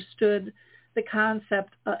I understood the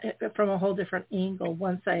concept from a whole different angle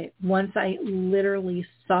once I literally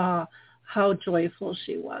saw how joyful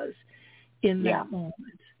she was in that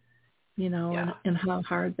moment, and how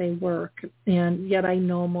hard they work. And yet I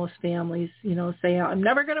know most families, say, I'm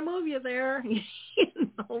never going to move you there,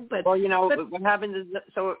 but what happens is,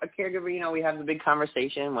 so a caregiver, we have the big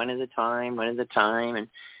conversation, when is it time? And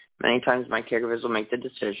many times my caregivers will make the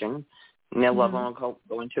decision, and their loved one will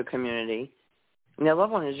go into a community, and their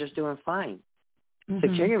loved one is just doing fine. It's the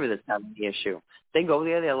caregiver that's having the issue. They go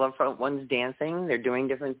there, their loved one's dancing, they're doing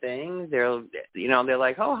different things. They're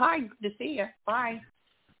like, oh, hi, good to see you, bye.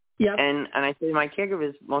 Yep. And I say to my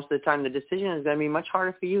caregivers, most of the time the decision is going to be much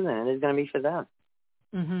harder for you than it is going to be for them.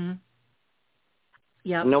 Mm-hmm.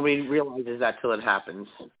 Yeah. Nobody realizes that till it happens.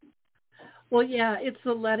 Well, yeah, it's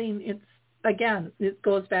the it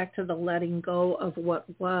goes back to the letting go of what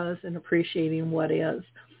was and appreciating what is.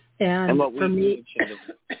 And what for me,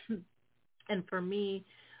 and for me,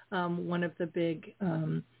 one of the big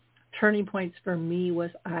turning points for me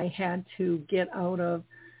was I had to get out of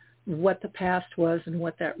what the past was and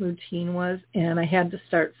what that routine was, and I had to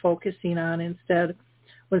start focusing on instead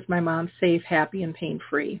was my mom safe, happy, and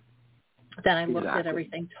pain-free. Then I looked at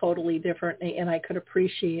everything totally differently, and I could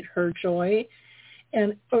appreciate her joy.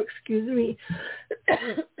 And,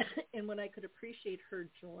 and when I could appreciate her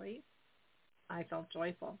joy, I felt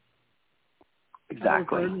joyful.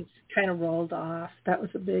 Exactly. The burdens kind of rolled off. That was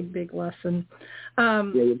a big, big lesson.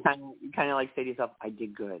 You kind of like say to yourself, I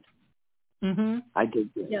did good. Mm-hmm. I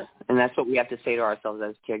did good. Yep. And that's what we have to say to ourselves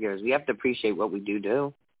as caregivers. We have to appreciate what we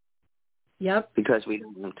do. Yep. Because we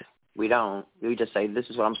don't. We just say, this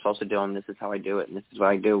is what I'm supposed to do, and this is how I do it, and this is what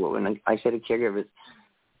I do. But when I say to caregivers,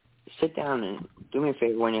 sit down and do me a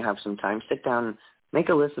favor when you have some time. Sit down and make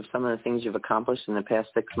a list of some of the things you've accomplished in the past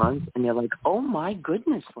 6 months, and you're like, oh, my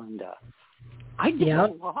goodness, Linda. I did a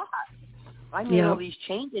lot. I made all these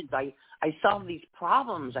changes. I solved these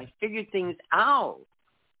problems. I figured things out.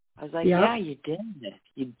 I was like, yeah, you did.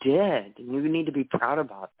 You did. And you need to be proud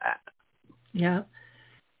about that. Yeah.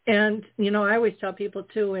 And, I always tell people,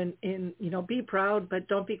 too, and be proud, but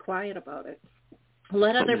don't be quiet about it.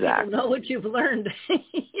 Let other people know what you've learned,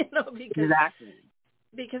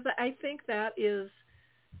 because I think that is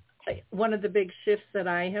one of the big shifts that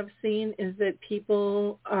I have seen is that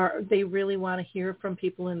people they really want to hear from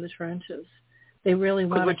people in the trenches. They really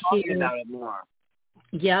want to hear about it more.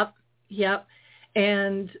 Yep.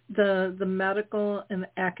 And the medical and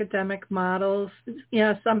the academic models,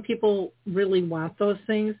 some people really want those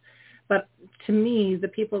things. But to me, the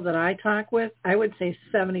people that I talk with, I would say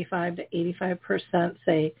 75 to 85%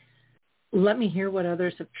 say, let me hear what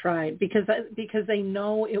others have tried. Because they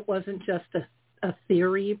know it wasn't just a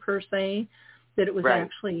theory per se, that it was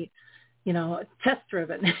actually,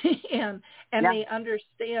 test-driven. and they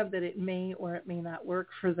understand that it may or it may not work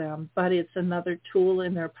for them, but it's another tool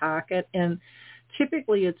in their pocket. And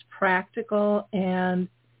typically it's practical and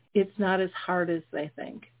it's not as hard as they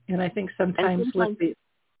think. And I think sometimes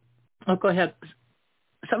go ahead.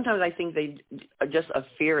 Sometimes I think just a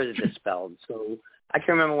fear is dispelled. So I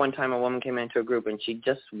can remember one time a woman came into a group and she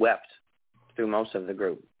just wept through most of the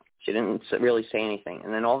group. She didn't really say anything.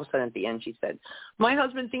 And then all of a sudden at the end she said, my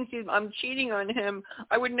husband thinks I'm cheating on him.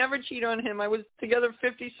 I would never cheat on him. I was together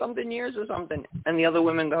 50-something years or something. And the other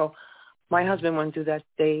women go, my husband went through that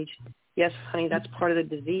stage. Yes, honey, that's part of the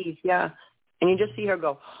disease. Yeah. And you just see her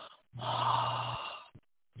go,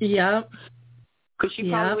 yeah. Because she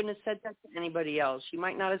probably wouldn't have said that to anybody else. She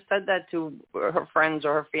might not have said that to her friends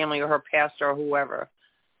or her family or her pastor or whoever.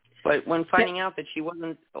 But when finding out that she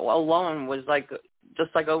wasn't alone was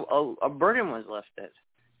just like a burden was lifted.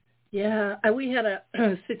 Yeah, we had a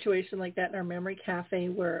situation like that in our memory cafe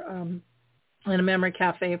where, in a memory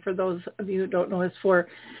cafe, for those of you who don't know, is for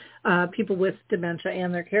people with dementia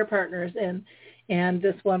and their care partners. And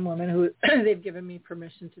this one woman who they've given me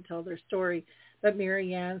permission to tell their story, but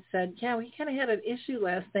Mary Ann said, yeah, we kind of had an issue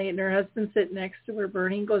last night, and her husband sitting next to her,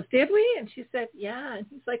 Bernie, and goes, did we? And she said, yeah. And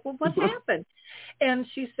he's like, well, what happened? And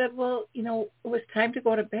she said, well, it was time to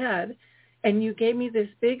go to bed, and you gave me this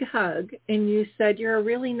big hug, and you said, you're a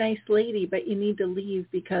really nice lady, but you need to leave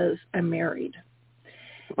because I'm married.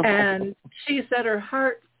 And she said her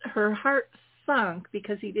heart sunk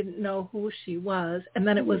because he didn't know who she was, and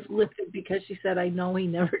then it was lifted because she said, I know he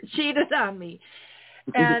never cheated on me.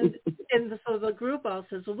 And so the group all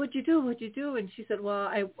says, well, what'd you do? And she said,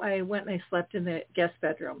 well, I went and I slept in the guest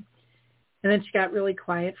bedroom. And then she got really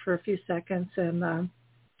quiet for a few seconds, and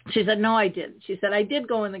she said, no, I didn't. She said, I did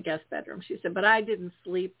go in the guest bedroom. She said, but I didn't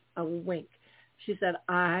sleep a wink. She said,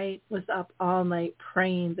 I was up all night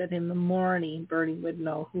praying that in the morning Bernie would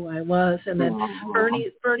know who I was. And then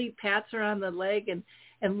Bernie pats her on the leg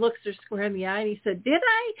and looks her square in the eye, and he said, did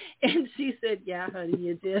I? And she said, yeah, honey,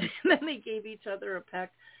 you did. And then they gave each other a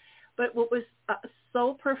peck. But what was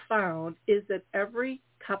so profound is that every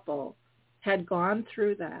couple had gone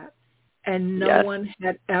through that, and no one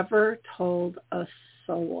had ever told a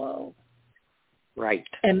soul. Right.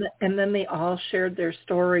 And then they all shared their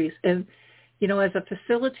stories. And, as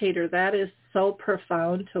a facilitator, that is so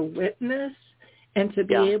profound to witness and to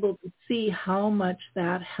be able to see how much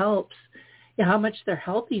that helps, how much they're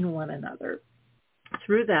helping one another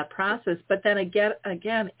through that process. But then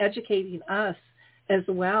again, educating us as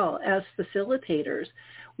well as facilitators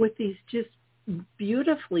with these just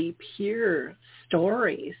beautifully pure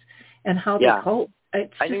stories and how they cope. I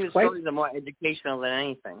think the stories are more educational than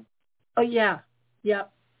anything. Oh, yeah.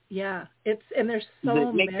 Yep. Yeah. And there's so many.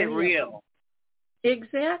 It makes it real.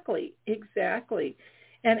 Exactly.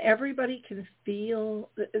 And everybody can feel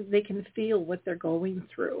what they're going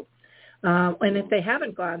through. And if they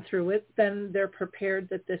haven't gone through it, then they're prepared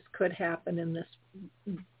that this could happen in this,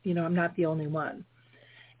 I'm not the only one.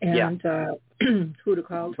 And who to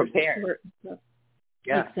call for support.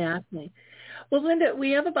 Yeah. Exactly. Well, Linda,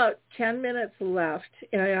 we have about 10 minutes left,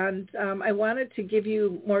 and I wanted to give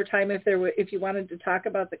you more time if you wanted to talk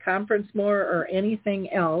about the conference more or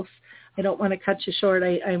anything else. I don't want to cut you short.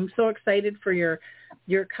 I'm so excited for your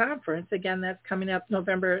conference. Again, that's coming up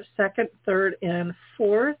November 2nd, 3rd, and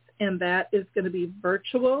 4th, and that is going to be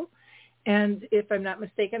virtual. And if I'm not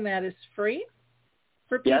mistaken, that is free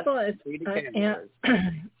for people. Yes,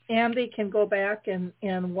 and they can go back and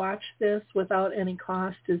watch this without any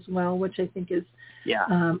cost as well, which I think is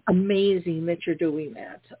amazing that you're doing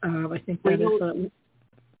that. I think that is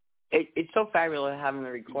it's so fabulous having the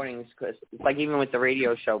recordings, because like even with the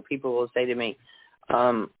radio show, people will say to me,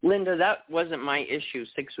 Linda, that wasn't my issue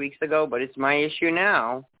 6 weeks ago, but it's my issue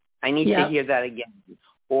now. I need to hear that again.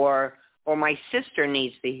 Or my sister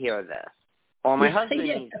needs to hear this. Or my husband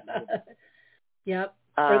needs to hear this. Yep.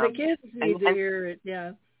 Or the kids need to hear it,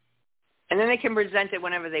 And then they can present it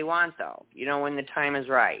whenever they want, though, when the time is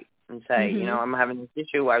right, and say, I'm having this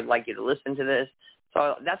issue. I would like you to listen to this.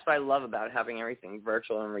 So that's what I love about having everything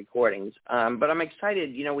virtual and recordings. But I'm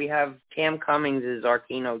excited. We have Tam Cummings is our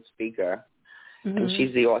keynote speaker, and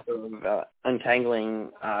she's the author of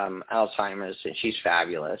Untangling Alzheimer's, and she's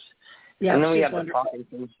fabulous. Yeah, and then we have the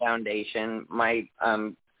Parkinson's Foundation. My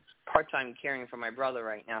part-time caring for my brother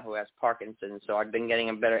right now who has Parkinson's, so I've been getting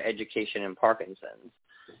a better education in Parkinson's.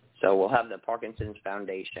 So we'll have the Parkinson's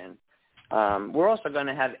Foundation. We're also going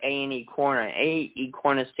to have A&E Corner. A&E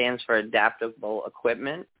Corner stands for Adaptable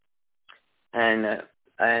Equipment. And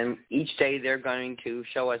each day they're going to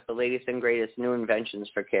show us the latest and greatest new inventions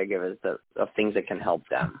for caregivers of things that can help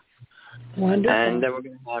them. Wonderful. And then we're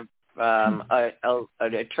going to have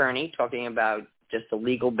an attorney talking about just the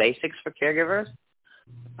legal basics for caregivers.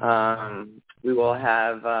 We will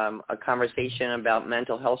have a conversation about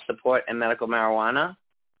mental health support and medical marijuana.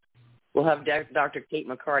 We'll have Dr. Kate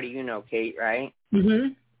McCarty. You know Kate, right? Mm-hmm.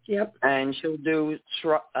 Yep. And she'll do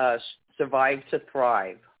Survive to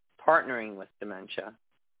Thrive, partnering with dementia.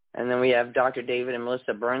 And then we have Dr. David and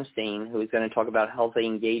Melissa Bernstein, who's going to talk about healthy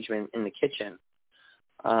engagement in the kitchen.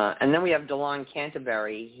 And then we have DeLon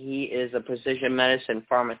Canterbury. He is a precision medicine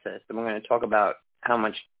pharmacist, and we're going to talk about how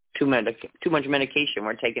much too much medication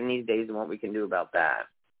we're taking these days and what we can do about that.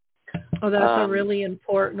 Oh, that's a really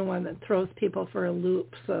important one that throws people for a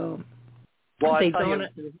loop. So well, they I'll tell don't.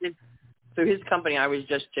 you, through his company, I was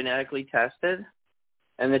just genetically tested,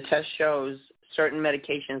 and the test shows certain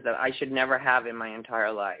medications that I should never have in my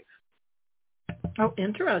entire life. Oh,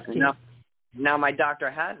 interesting. Now my doctor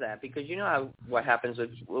has that because you know what happens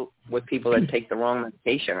with people that take the wrong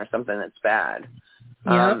medication or something that's bad.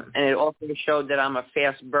 Yeah. And it also showed that I'm a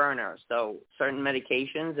fast burner. So certain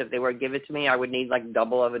medications, if they were given to me, I would need like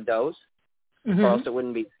double of a dose, or else it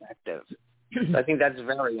wouldn't be effective. So I think that's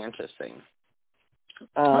very interesting.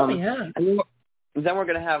 Yeah. And then we're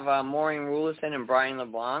going to have Maureen Rulison and Brian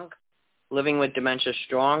LeBlanc, Living with Dementia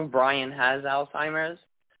Strong. Brian has Alzheimer's,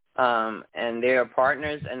 and they are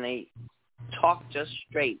partners, and they talk just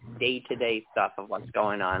straight day-to-day stuff of what's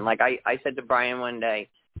going on. Like I said to Brian one day,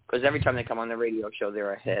 because every time they come on the radio show,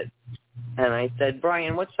 they're a hit. And I said,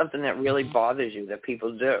 Brian, what's something that really bothers you that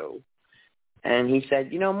people do? And he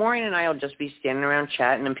said, Maureen and I will just be standing around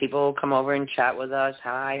chatting, and people will come over and chat with us.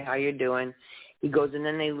 Hi, how you doing? He goes, and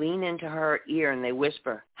then they lean into her ear and they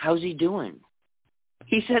whisper, how's he doing?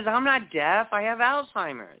 He says, I'm not deaf. I have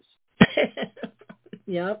Alzheimer's.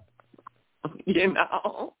 Yep.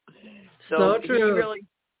 So true.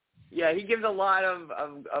 He gives a lot of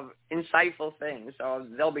insightful things, so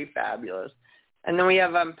they'll be fabulous. And then we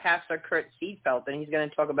have Pastor Kurt Seatfeld, and he's going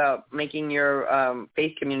to talk about making your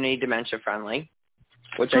faith community dementia-friendly,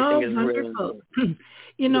 which I think is wonderful.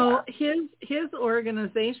 Really his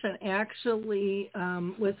organization actually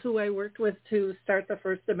was who I worked with to start the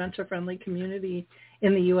first dementia-friendly community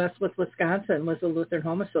in the U.S. with Wisconsin, was the Lutheran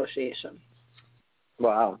Home Association.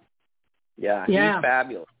 Wow. Yeah, he's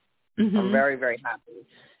fabulous. I'm very, very happy.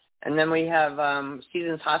 And then we have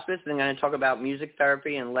Seasons Hospice. They're going to talk about music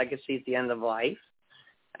therapy and legacy at the end of life.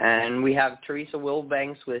 And we have Teresa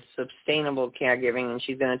Wilbanks with Sustainable Caregiving, and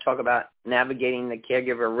she's going to talk about navigating the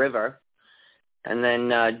caregiver river. And then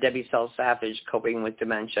Debbie Savage, Coping with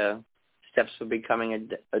Dementia, Steps for Becoming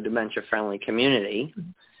a Dementia-Friendly Community.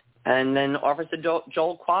 And then Officer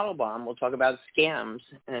Joel Quattlebaum will talk about scams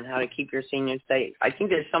and how to keep your seniors safe. I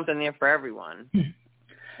think there's something there for everyone.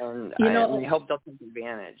 And I hope they'll take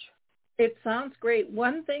advantage. It sounds great.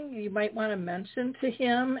 One thing you might want to mention to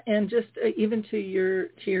him, and just even to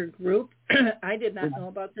your group, I did not know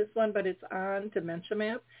about this one, but it's on Dementia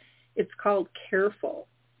Map. It's called Careful.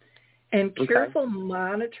 And Careful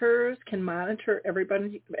monitors can monitor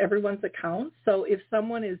everyone's accounts. So if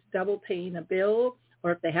someone is double paying a bill,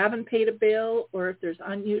 or if they haven't paid a bill, or if there's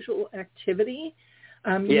unusual activity,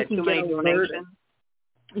 you can get alerted.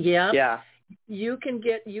 Yeah. You can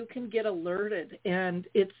get alerted, and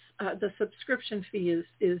it's the subscription fee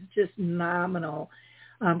is just nominal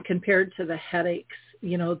compared to the headaches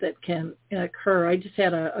that can occur. I just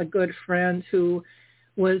had a good friend who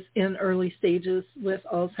was in early stages with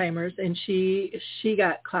Alzheimer's, and she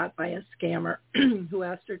got caught by a scammer who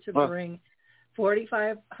asked her to bring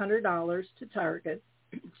 $4,500 to Target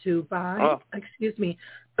to buy. Excuse me,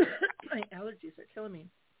 my allergies are killing me.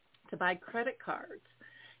 To buy credit cards.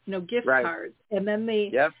 Gift cards, and then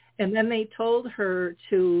they told her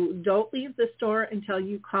to don't leave the store until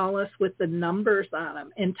you call us with the numbers on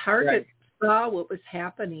them. And Target saw what was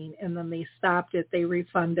happening, and then they stopped it. They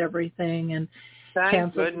refund everything and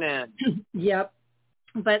thank goodness. Yep,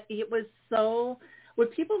 but it was so.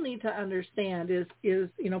 What people need to understand is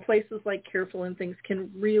places like Careful and things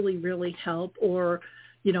can really, really help, or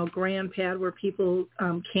GrandPad, where people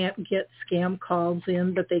can't get scam calls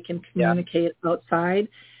in, but they can communicate outside.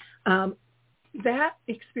 That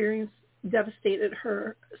experience devastated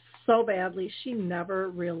her so badly. She never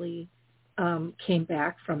really came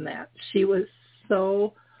back from that. She was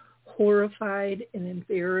so horrified and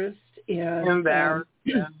embarrassed.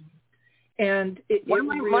 And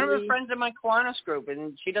one of her friends in my Kiwanis group,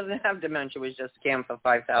 and she doesn't have dementia, was just scammed for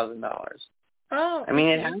 $5,000. Oh, I mean,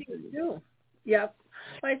 it happens too. Yep.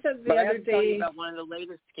 I said the but other I have to day tell you about one of the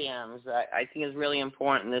latest scams I think is really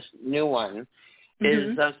important. This new one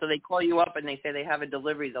is so they call you up and they say they have a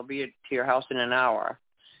delivery. They'll be to your house in an hour,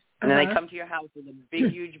 and then they come to your house with a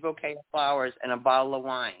big, huge bouquet of flowers and a bottle of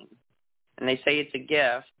wine, and they say it's a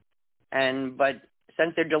gift, but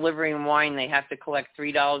since they're delivering wine, they have to collect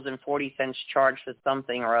 $3.40 charge for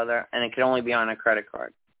something or other, and it can only be on a credit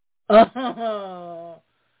card.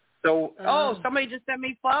 So, somebody just sent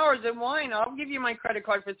me flowers and wine. I'll give you my credit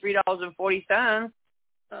card for $3.40.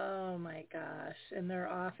 Oh, my gosh. And they're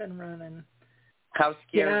off and running. How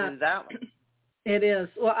scary is that one? It is.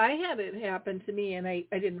 Well, I had it happen to me, and I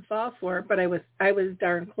didn't fall for it, but I was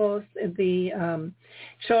darn close. The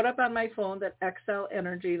showed up on my phone that XL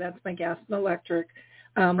Energy, that's my gas and electric,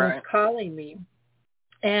 was calling me,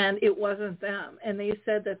 and it wasn't them. And they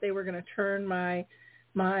said that they were going to turn my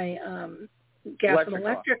gas and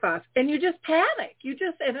electric off. And you just panic.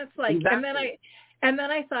 And it's like, exactly. and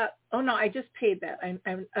then I thought, oh no, I just paid that. And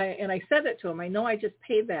I said it to him. I know I just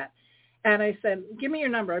paid that. And I said, give me your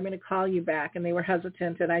number. I'm going to call you back. And they were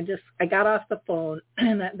hesitant. And I got off the phone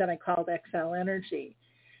and then I called XL Energy.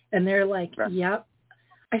 And they're like, yep.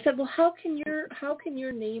 I said, well, how can your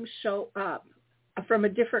name show up from a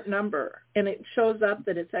different number? And it shows up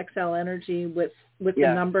that it's XL Energy with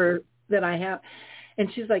the number that I have. And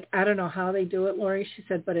she's like, I don't know how they do it, Lori. She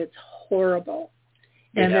said, but it's horrible.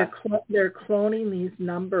 And they're cloning these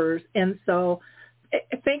numbers. And so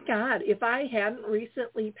thank God, if I hadn't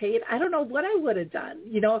recently paid, I don't know what I would have done.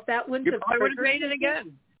 If that wouldn't have I would have paid it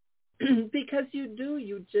again. Because you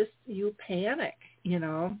panic,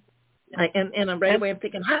 and right away I'm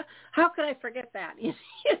thinking, how could I forget that? And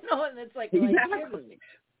it's like, exactly.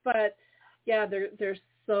 But yeah, they're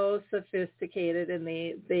so sophisticated, and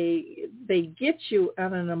they get you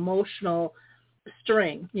on an emotional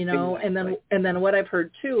string, exactly. and then what I've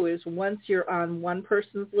heard too is once you're on one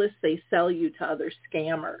person's list, they sell you to other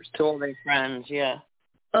scammers, to all their friends.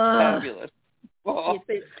 Fabulous. Oh.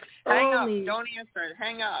 Hang up, don't answer it.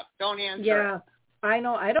 Hang up, don't answer. Yeah, I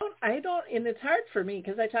know. I don't, and it's hard for me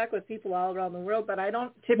because I talk with people all around the world, but I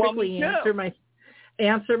don't typically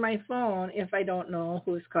answer my phone if I don't know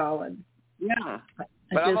who's calling. Yeah, but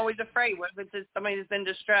I'm always afraid. What if it's somebody that's in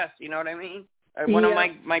distress? You know what I mean? Or one of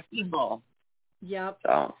my people. Yep.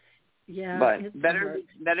 So, yeah. But better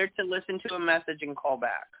to listen to a message and call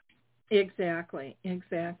back. Exactly.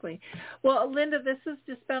 Well, Linda, this has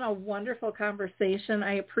just been a wonderful conversation.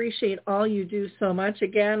 I appreciate all you do so much.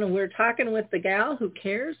 Again, we're talking with the gal who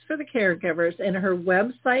cares for the caregivers, and her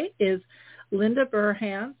website is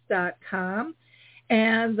lindaburhans.com,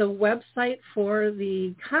 and the website for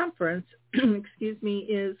the conference,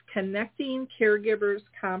 is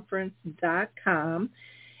connectingcaregiversconference.com.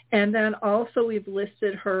 And then also we've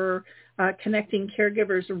listed her Connecting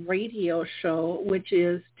Caregivers radio show, which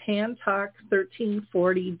is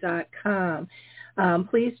tantalk1340.com.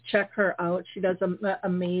 Please check her out. She does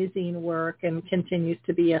amazing work and continues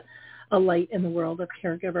to be a light in the world of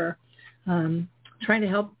caregiver, trying to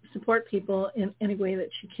help support people in any way that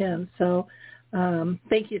she can. So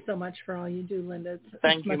thank you so much for all you do, Linda.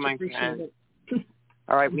 Thank you, my friend.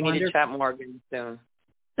 All right, we need to chat more again soon.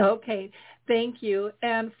 Okay, thank you.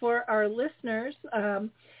 And for our listeners,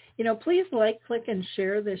 please click, and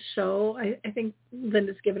share this show. I think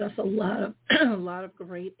Linda's given us a lot of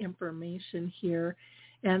great information here.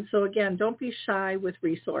 And so again, don't be shy with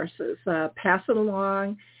resources. Pass it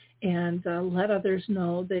along and let others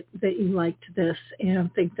know that you liked this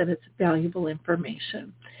and think that it's valuable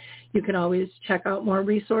information. You can always check out more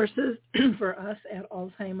resources for us at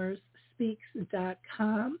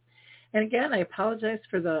alzheimersspeaks.com. And again, I apologize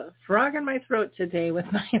for the frog in my throat today with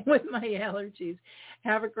my allergies.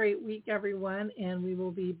 Have a great week, everyone, and we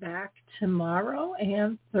will be back tomorrow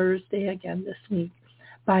and Thursday again this week.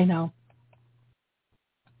 Bye now.